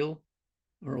a seal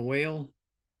or a whale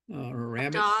or a A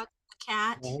rabbit, dog, a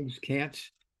cat? dogs,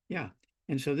 cats. Yeah.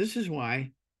 And so this is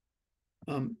why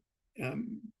um,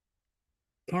 um,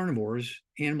 carnivores,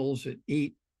 animals that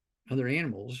eat other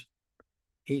animals,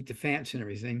 eat the fats and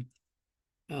everything,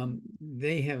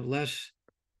 they have less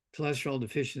cholesterol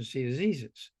deficiency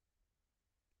diseases.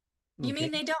 You mean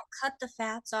Okay. they don't cut the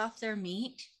fats off their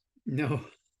meat? No.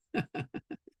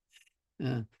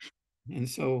 uh, and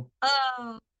so,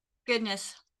 Oh,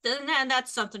 goodness. And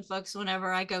that's something, folks,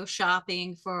 whenever I go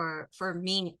shopping for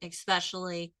meat,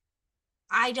 especially,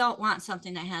 I don't want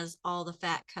something that has all the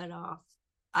fat cut off.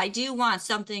 I do want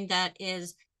something that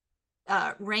is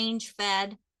range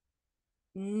fed,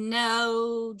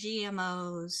 no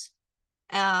GMOs.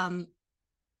 Um,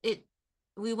 it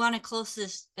we want to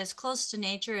closest as close to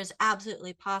nature as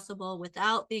absolutely possible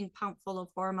without being pumped full of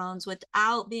hormones,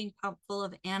 without being pumped full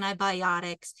of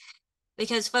antibiotics.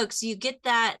 Because folks, you get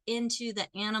that into the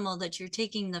animal that you're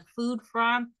taking the food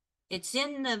from, it's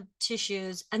in the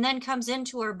tissues and then comes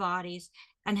into our bodies.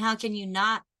 And how can you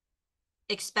not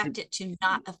expect it to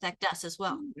not affect us as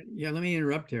well? yeah, let me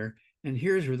interrupt there. And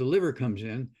here's where the liver comes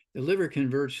in. The liver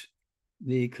converts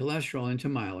the cholesterol into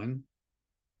myelin.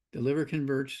 The liver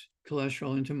converts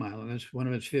cholesterol into myelin. That's one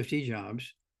of its 50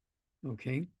 jobs.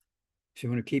 Okay. So you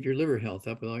want to keep your liver health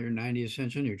up with all your 90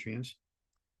 essential nutrients.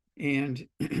 And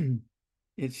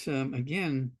it's,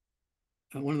 again,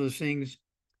 one of those things.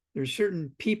 There's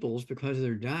certain peoples, because of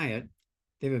their diet,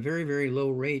 they have a very, very low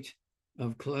rate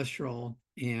of cholesterol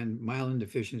and myelin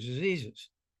deficiency diseases.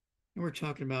 And we're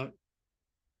talking about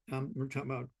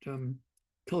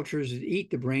cultures that eat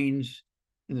the brains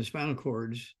and the spinal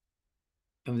cords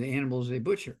of the animals they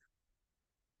butcher.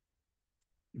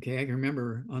 Okay, I can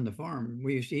remember on the farm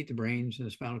we used to eat the brains and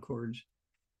the spinal cords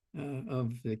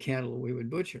of the cattle we would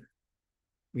butcher.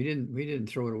 We didn't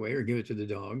throw it away or give it to the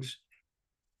dogs.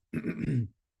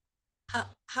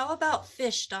 How about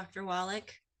fish, Dr.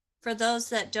 Wallach? For those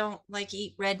that don't like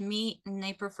eat red meat and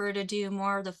they prefer to do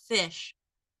more of the fish,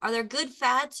 are there good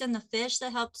fats in the fish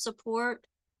that help support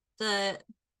the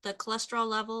the cholesterol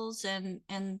levels and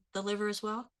the liver as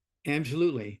well?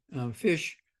 Absolutely,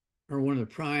 fish are one of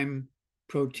the prime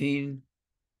protein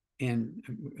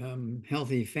and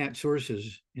healthy fat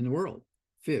sources in the world.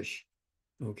 Fish,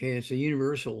 Okay, it's a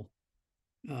universal.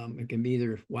 It can be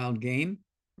either wild game,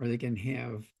 or they can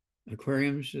have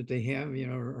aquariums that they have,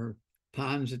 or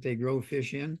ponds that they grow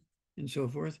fish in, and so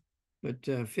forth. But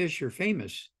fish are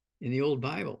famous in the old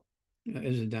Bible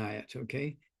as a diet.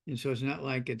 Okay, and so it's not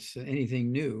like it's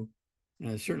anything new.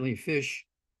 Certainly, fish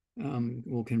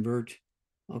will convert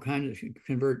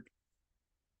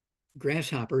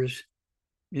grasshoppers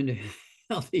into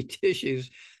healthy tissues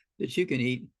that you can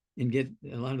eat and get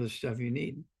a lot of the stuff you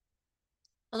need.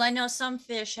 Well, I know some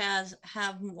fish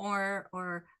have more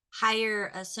or higher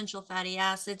essential fatty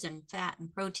acids and fat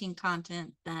and protein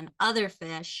content than other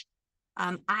fish.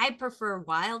 I prefer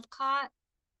wild caught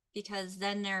because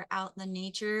then they're out in the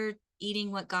nature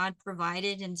eating what God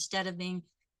provided instead of being,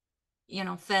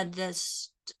 fed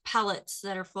this pellets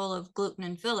that are full of gluten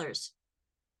and fillers,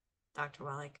 Dr.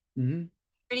 Wallach. Mm-hmm.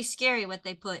 Pretty scary what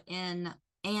they put in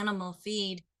animal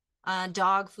feed,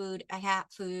 dog food, cat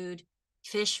food,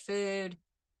 fish food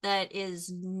that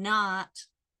is not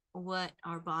what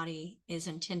our body is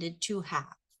intended to have.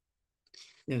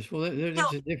 Yes, well, that's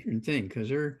So a different thing because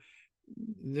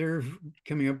they're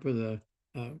coming up with a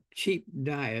cheap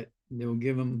diet that will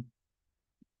give them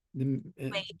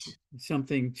wait,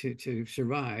 something to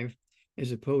survive,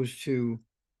 as opposed to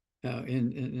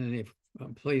in a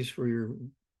place where you're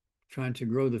trying to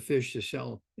grow the fish to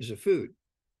sell as a food.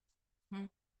 hmm,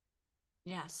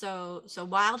 yeah. So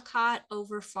wild caught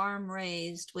over farm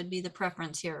raised would be the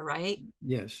preference here, right?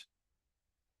 Yes.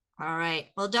 All right.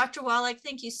 Well, Dr. Wallach,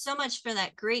 thank you so much for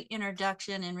that great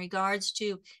introduction in regards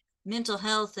to mental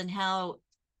health and how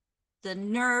the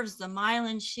nerves, the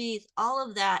myelin sheath, all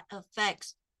of that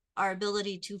affects our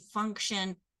ability to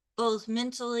function both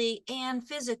mentally and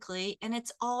physically, and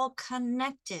it's all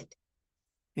connected.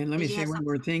 And let me Did you say have one something?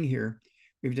 more thing here.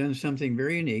 We've done something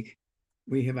very unique.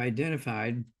 We have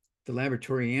identified the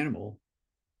laboratory animal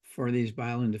for these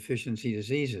myelin deficiency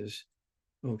diseases.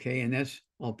 Okay, and that's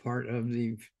all part of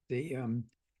the um,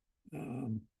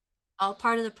 All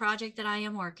part of the project that I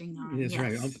am working on. that's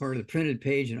right, all Yes. part of the printed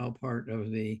page and all part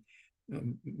of the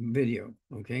video.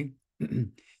 Okay,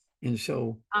 and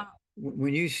so Um,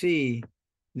 when you see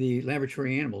the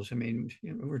laboratory animals, I mean,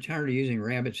 we're tired of using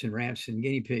rabbits and rats and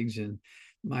guinea pigs and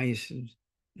mice and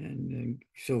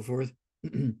so forth.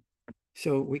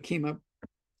 So we came up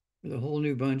with a whole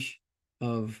new bunch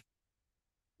of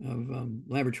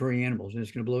laboratory animals, and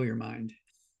it's going to blow your mind.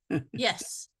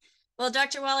 yes. Well,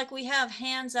 Dr. Wallach, we have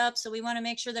hands up, so we want to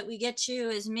make sure that we get to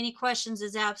as many questions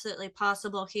as absolutely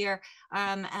possible here,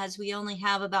 as we only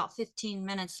have about 15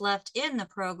 minutes left in the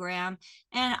program.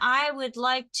 And I would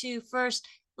like to first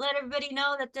let everybody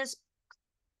know that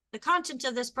the content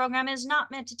of this program is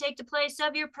not meant to take the place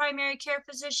of your primary care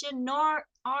physician, nor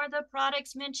are the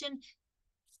products mentioned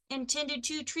intended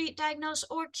to treat, diagnose,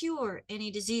 or cure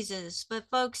any diseases. But,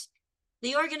 folks,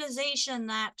 the organization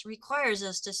that requires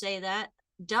us to say that,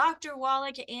 Dr.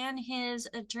 Wallach and his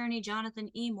attorney, Jonathan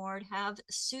E. Mord, have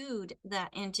sued that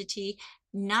entity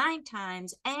 9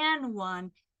 times and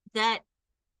won. That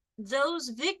those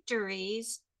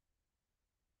victories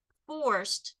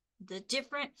forced the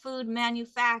different food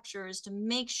manufacturers to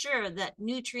make sure that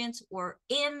nutrients were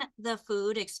in the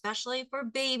food, especially for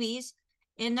babies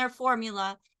in their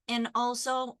formula, and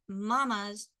also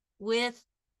mamas with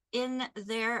in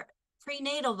their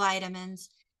prenatal vitamins,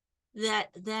 that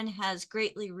then has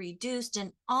greatly reduced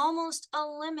and almost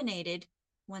eliminated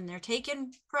when they're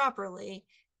taken properly,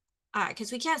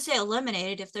 because we can't say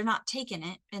eliminated if they're not taking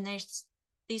it, and there's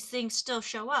these things still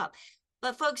show up.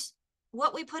 But, folks,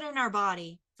 what we put in our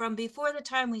body from before the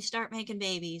time we start making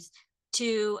babies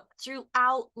to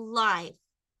throughout life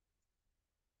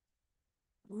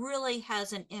really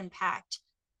has an impact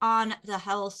on the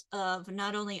health of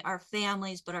not only our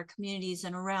families but our communities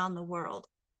and around the world.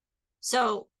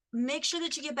 So make sure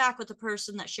that you get back with the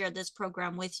person that shared this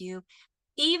program with you.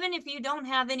 Even if you don't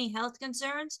have any health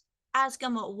concerns, ask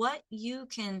them what you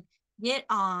can get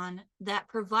on that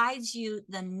provides you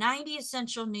the 90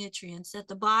 essential nutrients that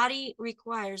the body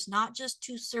requires, not just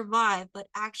to survive, but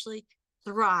actually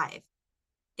thrive.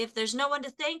 If there's no one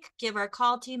to thank, give our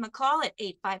call team a call at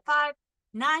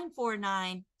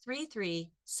 855-949-3377.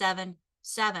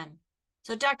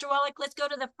 So, Dr. Wallach, let's go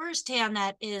to the first hand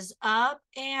that is up.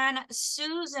 And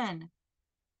Susan,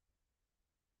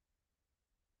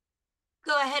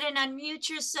 go ahead and unmute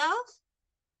yourself.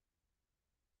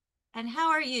 And how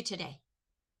are you today?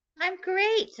 I'm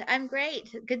great. I'm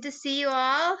great. Good to see you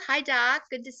all. Hi, Doc.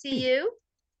 Good to see Hey, you.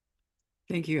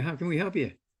 thank you. How can we help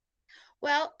you?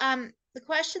 Well, the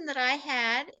question that I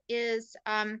had is,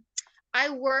 I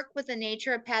work with a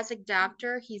naturopathic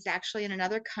doctor. He's actually in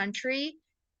another country,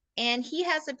 And he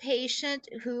has a patient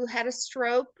who had a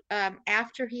stroke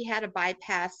after he had a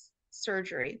bypass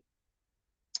surgery.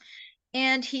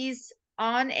 And he's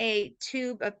on a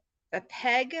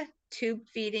PEG tube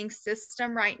feeding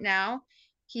system right now.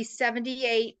 He's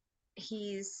 78.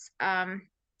 He's a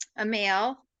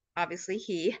male, obviously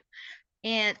he,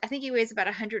 and I think he weighs about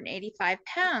 185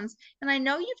 pounds. And I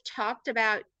know you've talked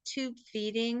about tube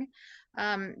feeding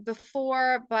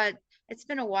before, but it's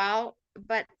been a while.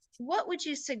 But what would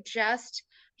you suggest?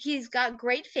 He's got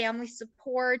great family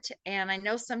support, and I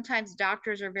know sometimes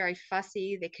doctors are very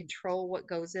fussy. They control what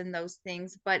goes in those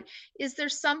things. But is there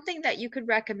something that you could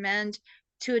recommend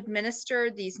to administer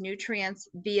these nutrients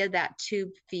via that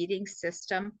tube feeding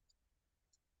system?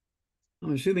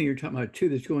 I'm assuming you're talking about a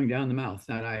tube that's going down the mouth,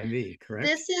 not IV, correct?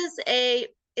 This is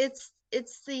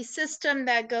it's the system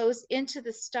that goes into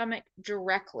the stomach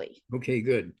directly. Okay,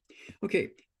 good. Okay,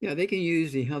 yeah, they can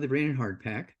use the Healthy Brain and Heart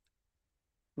Pack.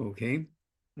 Okay,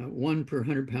 one per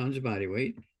 100 pounds of body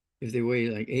weight. If they weigh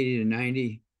like 80 to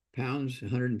 90 pounds,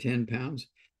 110 pounds,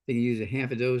 they can use a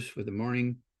half a dose for the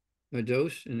morning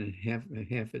dose and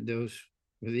a half a dose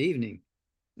for the evening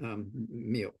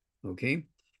meal. Okay.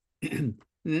 And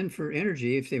then for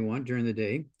energy, if they want during the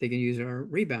day, they can use our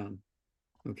rebound.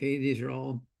 Okay, these are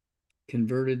all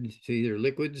converted to either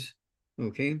liquids,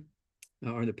 okay,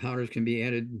 or the powders can be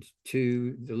added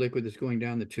to the liquid that's going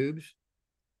down the tubes.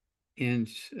 And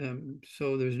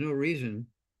so there's no reason.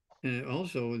 And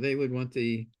also, they would want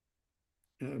the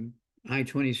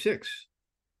I-26,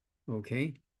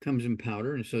 okay, comes in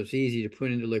powder, and so it's easy to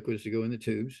put into liquids to go in the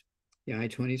tubes. The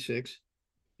I-26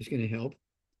 is going to help,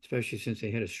 especially since they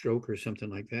had a stroke or something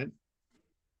like that.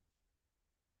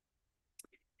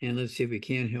 And let's see if we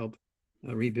can help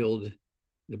rebuild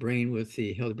the brain with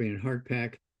the Healthy Brain and Heart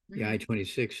Pack, the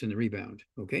I-26, and the rebound.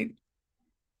 Okay.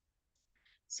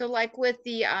 So like with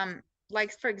the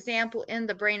like for example, in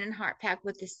the brain and heart pack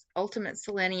with this ultimate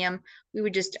selenium, we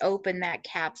would just open that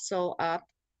capsule up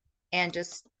and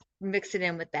just mix it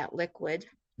in with that liquid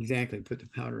Exactly. Put the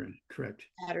powder in. Correct.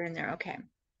 powder in there. Okay.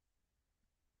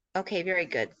 Okay, very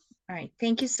good. All right.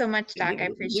 Thank you so much, Doc. I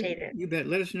appreciate it. You bet.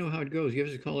 Let us know how it goes. Give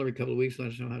us a call every couple of weeks. Let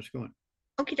us know how it's going.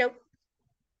 Okie doke.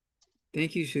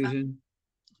 Thank you, Susan.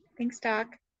 Thanks, Doc.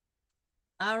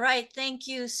 All right. Thank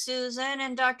you, Susan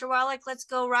and Dr. Wallach. Let's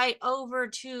go right over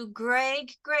to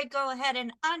Greg. Greg, go ahead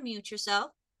and unmute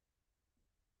yourself.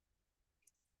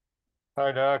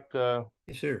 Hi, Doc.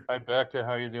 Yes, sir. Hi, Becca.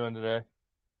 How you doing today?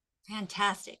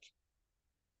 Fantastic.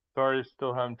 Sorry,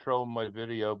 still having trouble with my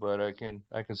video, but I can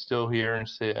still hear and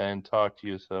see and talk to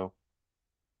you. So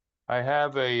I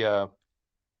have a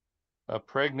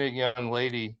pregnant young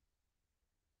lady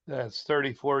that's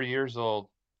 34 years old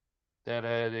that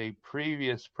had a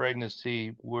previous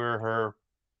pregnancy where her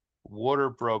water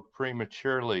broke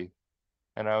prematurely,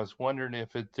 and I was wondering if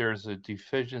there's a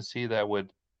deficiency that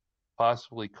would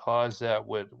possibly cause that.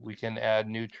 We can add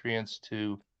nutrients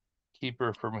to keep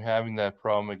her from having that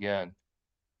problem again.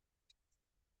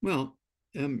 Well,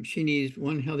 she needs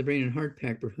one Healthy Brain and Heart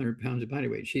Pack per 100 pounds of body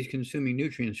weight. She's consuming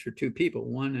nutrients for two people,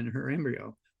 one in her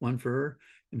embryo, one for her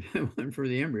and one for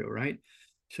the embryo, right?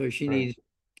 So she needs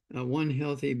one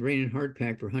Healthy Brain and Heart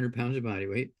Pack per 100 pounds of body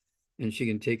weight. And she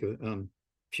can take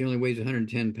she only weighs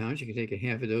 110 pounds. She can take a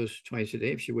half a dose twice a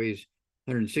day. If she weighs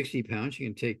 160 pounds, she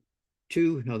can take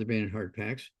two Healthy Brain and Heart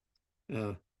Packs,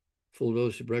 full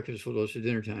dose of breakfast, full dose of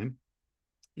dinner time.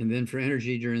 And then for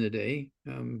energy during the day,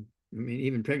 I mean,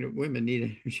 even pregnant women need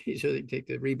energy, so they can take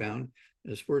the rebound,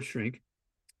 a sports drink.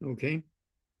 Okay.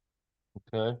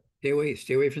 Okay.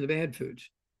 Stay away from the bad foods.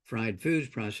 Fried foods,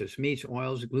 processed meats,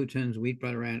 oils, glutens, wheat,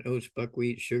 butter, and oats,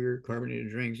 buckwheat, sugar,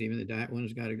 carbonated drinks, even the diet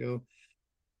ones got to go.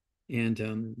 And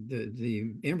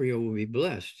the embryo will be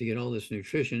blessed to get all this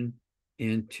nutrition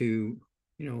and to,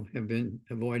 have been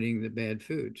avoiding the bad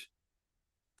foods.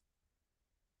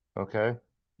 Okay.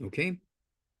 Okay.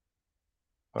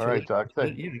 All right, Doc. Let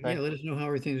us know how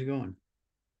everything's going.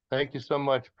 Thank you so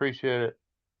much. Appreciate it.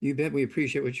 You bet. We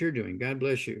appreciate what you're doing. God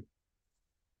bless you.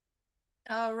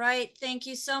 All right. Thank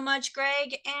you so much,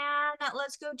 Greg. And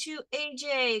let's go to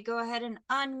AJ. Go ahead and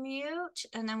unmute.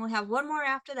 And then we'll have one more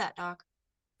after that, Doc.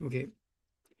 Okay.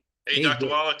 Hey, Dr.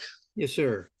 Wallach. Yes,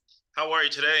 sir. How are you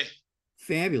today?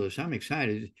 Fabulous. I'm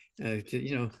excited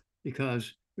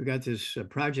because we've got this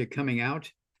project coming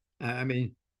out. I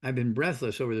mean, I've been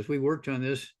breathless over this. We worked on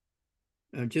this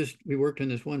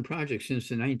one project since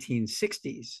the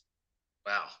 1960s.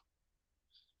 Wow.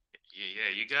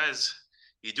 Yeah, you guys,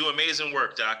 you do amazing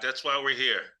work, Doc. That's why we're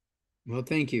here. Well,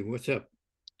 thank you. What's up?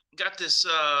 Got this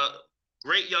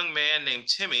great young man named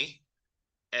Timmy,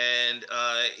 and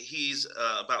he's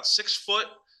about 6 foot,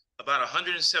 about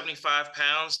 175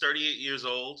 pounds, 38 years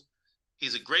old.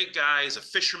 He's a great guy. He's a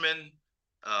fisherman.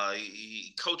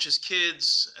 He coaches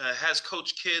kids, has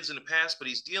coached kids in the past, but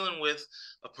he's dealing with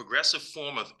a progressive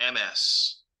form of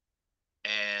MS.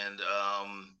 And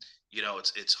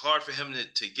it's hard for him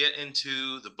to get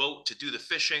into the boat to do the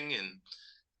fishing and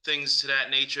things to that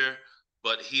nature,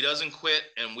 but he doesn't quit,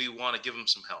 and we want to give him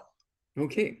some help.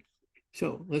 Okay,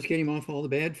 so let's get him off all the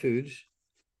bad foods.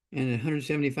 And at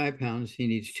 175 pounds, he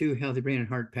needs 2 healthy brain and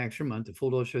heart packs per month, a full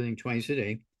dose of everything twice a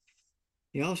day.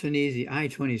 He also needs the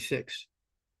I-26.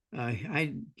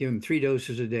 I give him 3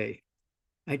 doses a day.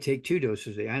 I take 2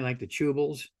 doses a day. I like the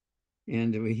chewables,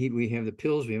 and we have the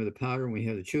pills, we have the powder, and we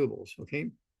have the chewables.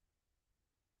 Okay,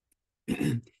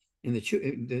 and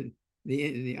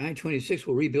the I-26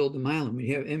 will rebuild the myelin. When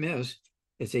you have MS,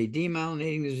 it's a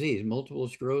demyelinating disease, multiple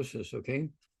sclerosis. Okay,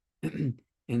 and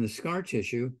the scar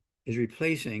tissue is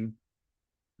replacing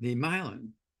the myelin.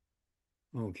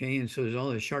 Okay, and so there's all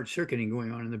this short circuiting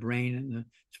going on in the brain and the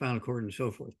spinal cord and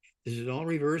so forth. This is all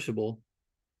reversible.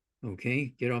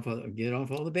 Okay, get off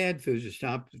all the bad foods to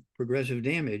stop progressive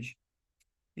damage,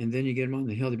 and then you get them on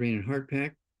the healthy brain and heart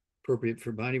pack, appropriate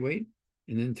for body weight,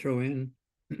 and then throw in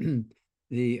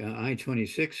the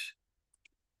I-26.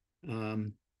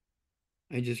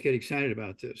 I just get excited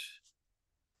about this.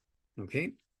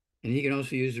 Okay, and he can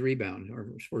also use the rebound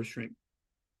or sports drink.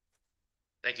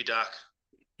 Thank you, Doc.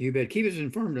 You bet. Keep us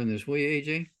informed on this, will you,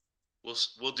 AJ?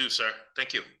 We'll do, sir.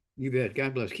 Thank you. You bet.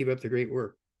 God bless. Keep up the great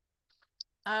work.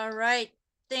 All right.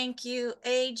 Thank you,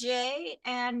 AJ.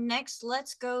 And next,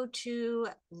 let's go to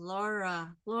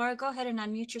Laura. Laura, go ahead and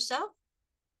unmute yourself.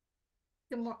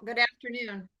 Good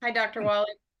afternoon. Hi, Dr. Wallach.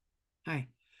 Hi.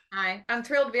 Hi. I'm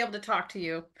thrilled to be able to talk to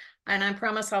you, and I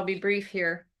promise I'll be brief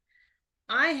here.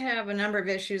 I have a number of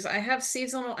issues. I have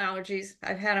seasonal allergies.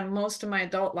 I've had them most of my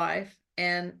adult life,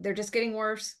 and they're just getting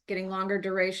worse, getting longer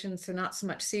durations, so not so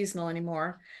much seasonal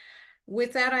anymore.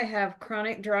 With that, I have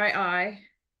chronic dry eye,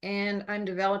 and I'm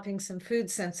developing some food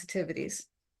sensitivities.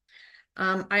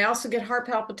 I also get heart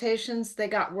palpitations. They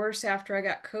got worse after I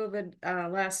got COVID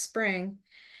last spring.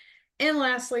 And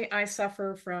lastly, I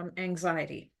suffer from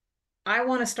anxiety. I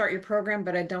want to start your program,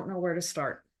 but I don't know where to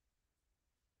start.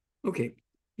 Okay.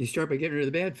 You start by getting rid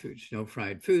of the bad foods. No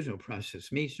fried foods, no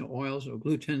processed meats, no oils, no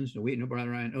glutens, no wheat, no brown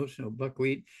rice, oats, no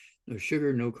buckwheat, no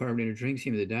sugar, no carbonated drinks.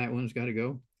 Even the diet one's got to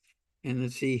go. And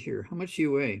let's see here. How much do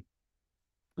you weigh?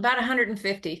 About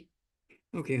 150.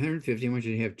 Okay, 150. I want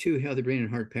you to have 2 healthy brain and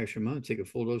heart packs per month. Take a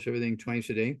full dose of everything twice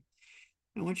a day.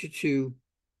 I want you to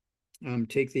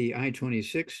take the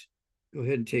I-26. Go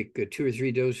ahead and take 2 or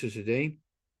 3 doses a day.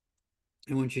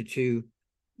 I want you to,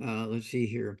 let's see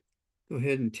here. Go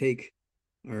ahead and take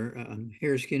our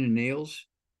hair, skin, and nails.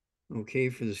 Okay,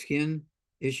 for the skin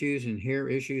issues and hair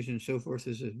issues and so forth,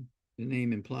 as the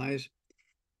name implies.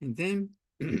 And then,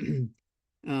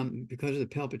 because of the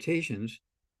palpitations,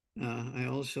 I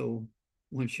also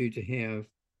want you to have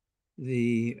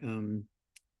the,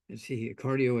 let's see,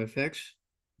 Cardio FX.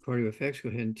 Cardio FX, go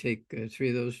ahead and take 3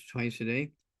 of those twice a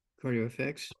day. Cardio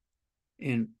FX.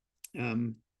 And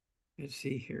let's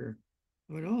see here.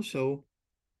 I would also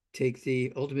take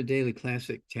the Ultimate Daily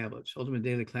Classic tablets. Ultimate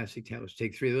Daily Classic tablets.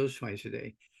 Take 3 of those twice a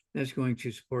day. That's going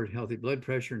to support healthy blood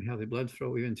pressure and healthy blood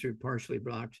flow, even through partially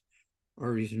blocked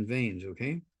arteries and veins.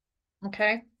 Okay.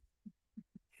 Okay.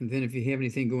 And then if you have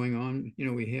anything going on,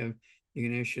 you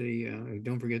can actually,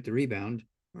 don't forget the rebound,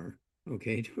 or,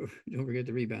 okay, don't forget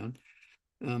the rebound.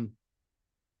 You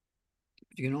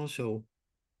can also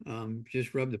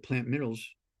just rub the plant minerals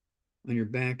on your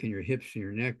back and your hips and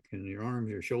your neck and your arms,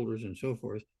 your shoulders, and so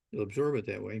forth. You'll absorb it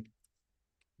that way.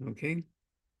 Okay.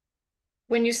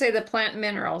 When you say the plant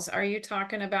minerals, are you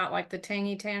talking about like the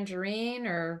tangy tangerine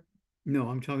or? No,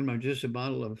 I'm talking about just a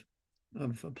bottle of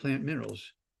plant minerals.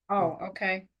 Oh,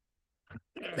 okay.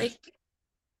 They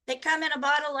come in a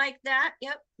bottle like that.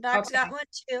 Yep, Doc's Okay. got one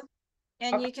too.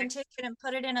 And you Okay. can take it and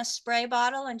put it in a spray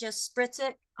bottle and just spritz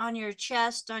it on your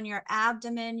chest, on your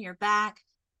abdomen, your back,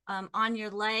 on your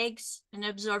legs, and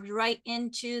absorbed right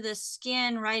into the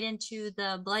skin, right into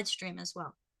the bloodstream as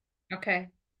well. Okay.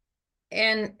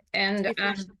 And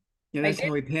Yeah, I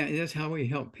that's how we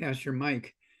helped Pastor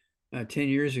Mike 10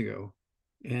 years ago.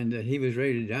 And he was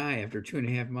ready to die after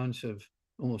 2.5 months of,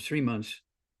 almost 3 months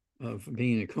of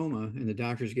being in a coma, and the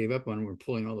doctors gave up on him. We're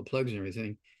pulling all the plugs and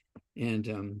everything.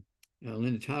 And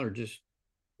Linda Tyler just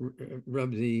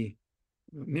rubbed the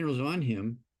minerals on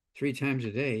him 3 times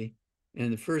a day.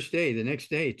 And the next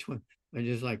day,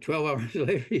 just like 12 hours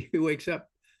later, he wakes up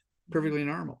perfectly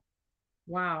normal.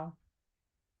 Wow.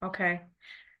 Okay.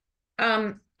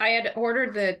 I had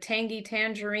ordered the tangy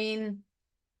tangerine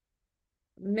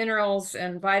minerals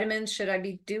and vitamins. Should I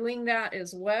be doing that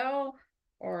as well?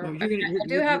 No, Or you're gonna, I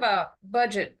do have a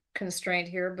budget constraint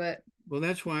here, but well,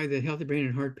 that's why the Healthy Brain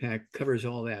and Heart Pack covers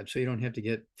all that. So you don't have to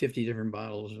get 50 different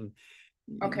bottles, and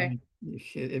okay.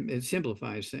 it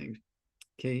simplifies things.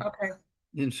 Okay. Okay.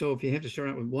 And so if you have to start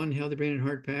out with one Healthy Brain and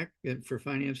Heart Pack for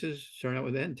finances, start out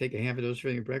with that and take a half of those for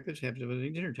your breakfast, half of those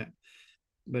at dinner time.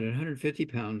 But at 150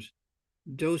 pounds,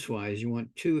 dose wise, you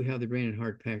want 2 Healthy Brain and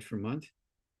Heart Packs per month.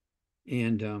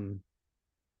 And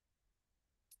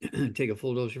take a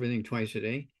full dose of everything twice a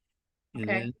day. And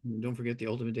Okay. then don't forget the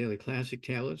Ultimate Daily Classic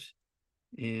tablets.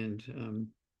 And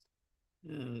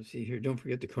let's see here, don't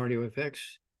forget the Cardio FX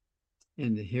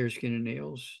and the hair, skin, and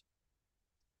nails.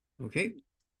 Okay,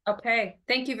 Okay.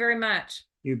 Thank you very much.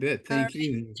 you bet. All Thank right.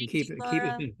 you. And Thank keep you, keep us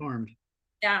Laura. informed.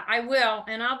 Yeah, I will.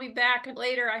 And I'll be back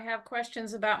later. I have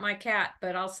questions about my cat,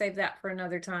 but I'll save that for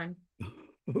another time.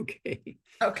 Okay.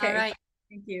 Okay. All right.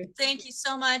 Thank you. Thank you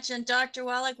so much. And Dr.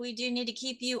 Wallach, we do need to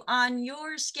keep you on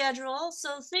your schedule.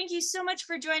 So thank you so much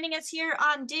for joining us here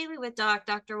on Daily with Doc,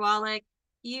 Dr. Wallach.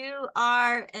 You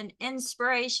are an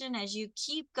inspiration as you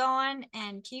keep going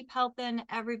and keep helping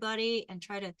everybody and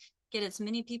try to get as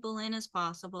many people in as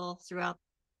possible throughout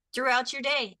your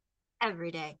day,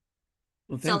 every day.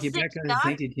 Well, So thank you, thank Becca. you, Doc.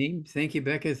 Thank you, team. Thank you,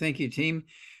 Becca. Thank you, team.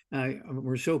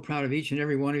 We're so proud of each and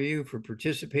every one of you for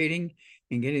participating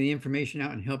and getting the information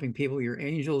out and helping people. You're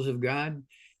angels of God,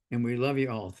 and we love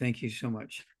you all. Thank you so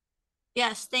much.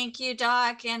 Yes, thank you,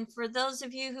 Doc. And for those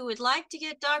of you who would like to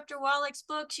get Dr. Wallach's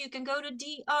books, you can go to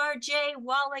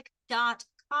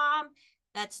drjwallach.com.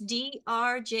 That's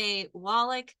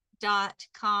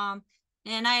drjwallach.com.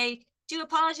 And I do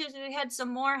apologize, we had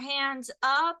some more hands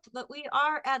up, but we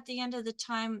are at the end of the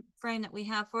time frame that we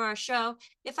have for our show.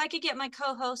 If I could get my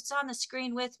co-hosts on the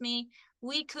screen with me,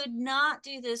 we could not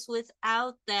do this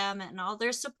without them and all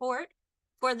their support.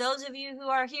 For those of you who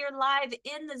are here live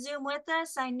in the Zoom with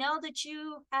us, I know that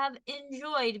you have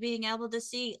enjoyed being able to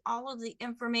see all of the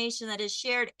information that is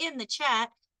shared in the chat.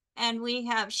 And we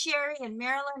have Sherry and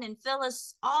Marilyn and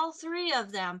Phyllis, all three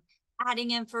of them,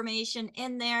 adding information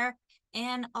in there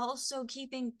and also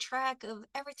keeping track of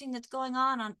everything that's going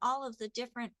on all of the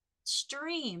different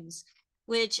streams,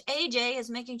 which AJ is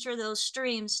making sure those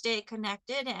streams stay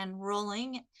connected and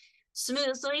rolling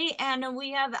smoothly. And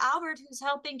we have Albert who's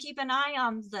helping keep an eye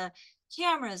on the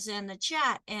cameras and the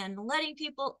chat and letting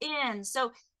people in.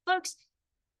 So folks,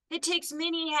 it takes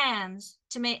many hands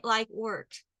to make light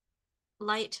work,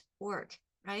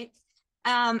 right?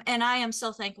 And I am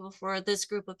so thankful for this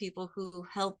group of people who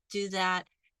help do that.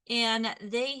 And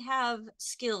they have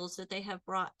skills that they have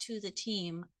brought to the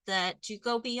team that to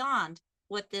go beyond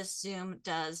what this Zoom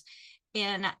does.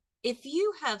 And if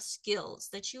you have skills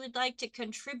that you would like to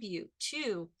contribute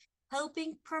to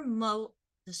helping promote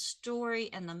the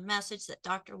story and the message that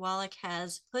Dr. Wallach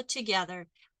has put together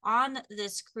on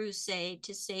this crusade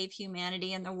to save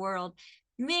humanity and the world,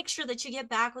 make sure that you get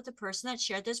back with the person that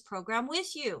shared this program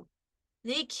with you.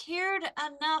 They cared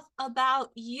enough about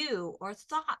you or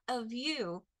thought of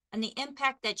you and the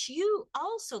impact that you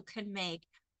also can make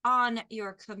on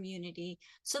your community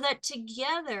so that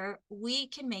together we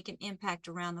can make an impact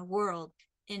around the world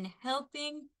in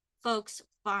helping folks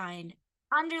find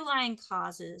underlying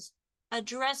causes,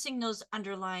 addressing those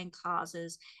underlying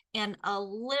causes, and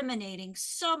eliminating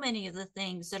so many of the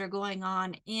things that are going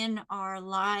on in our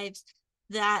lives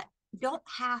that don't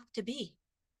have to be.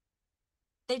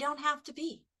 They don't have to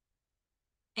be.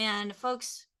 And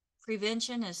folks,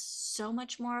 prevention is so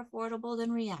much more affordable than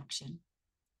reaction.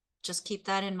 Just keep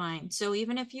that in mind. So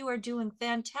even if you are doing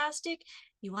fantastic,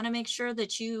 you want to make sure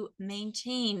that you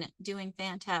maintain doing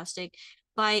fantastic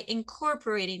by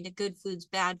incorporating the good foods,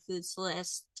 bad foods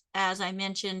list. As I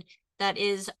mentioned, that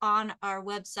is on our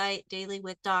website,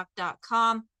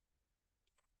 dailywithdoc.com.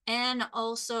 And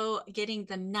also getting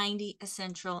the 90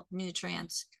 essential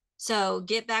nutrients. So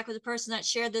get back with the person that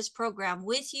shared this program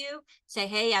with you. Say,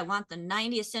 hey, I want the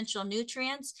 90 essential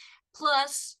nutrients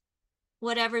plus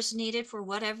whatever's needed for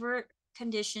whatever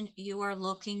condition you are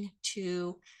looking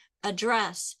to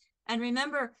address. And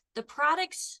remember, the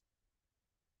products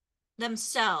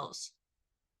themselves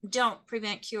don't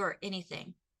prevent, cure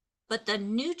anything, but the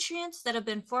nutrients that have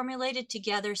been formulated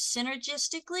together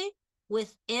synergistically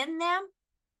within them,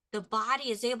 the body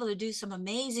is able to do some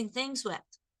amazing things with.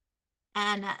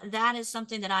 And that is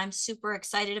something that I'm super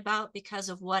excited about because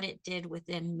of what it did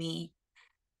within me.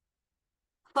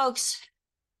 Folks,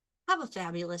 have a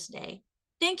fabulous day.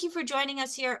 Thank you for joining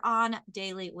us here on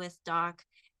Daily with Doc.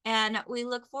 And we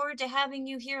look forward to having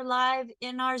you here live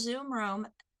in our Zoom room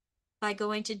by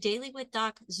going to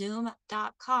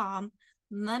dailywithdoczoom.com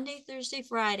Monday, Thursday,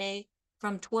 Friday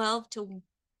from 12 to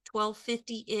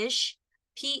 12:50-ish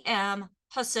p.m.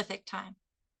 Pacific time.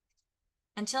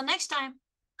 Until next time.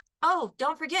 Oh,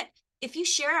 don't forget, if you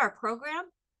share our program,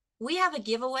 we have a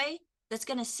giveaway that's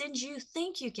going to send you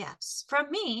thank you gifts from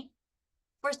me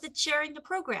for sharing the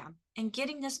program and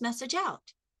getting this message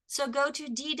out. So go to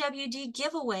DWD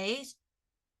Giveaways,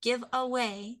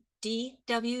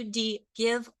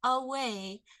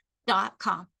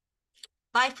 DWDgiveaway.com.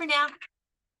 Bye for now.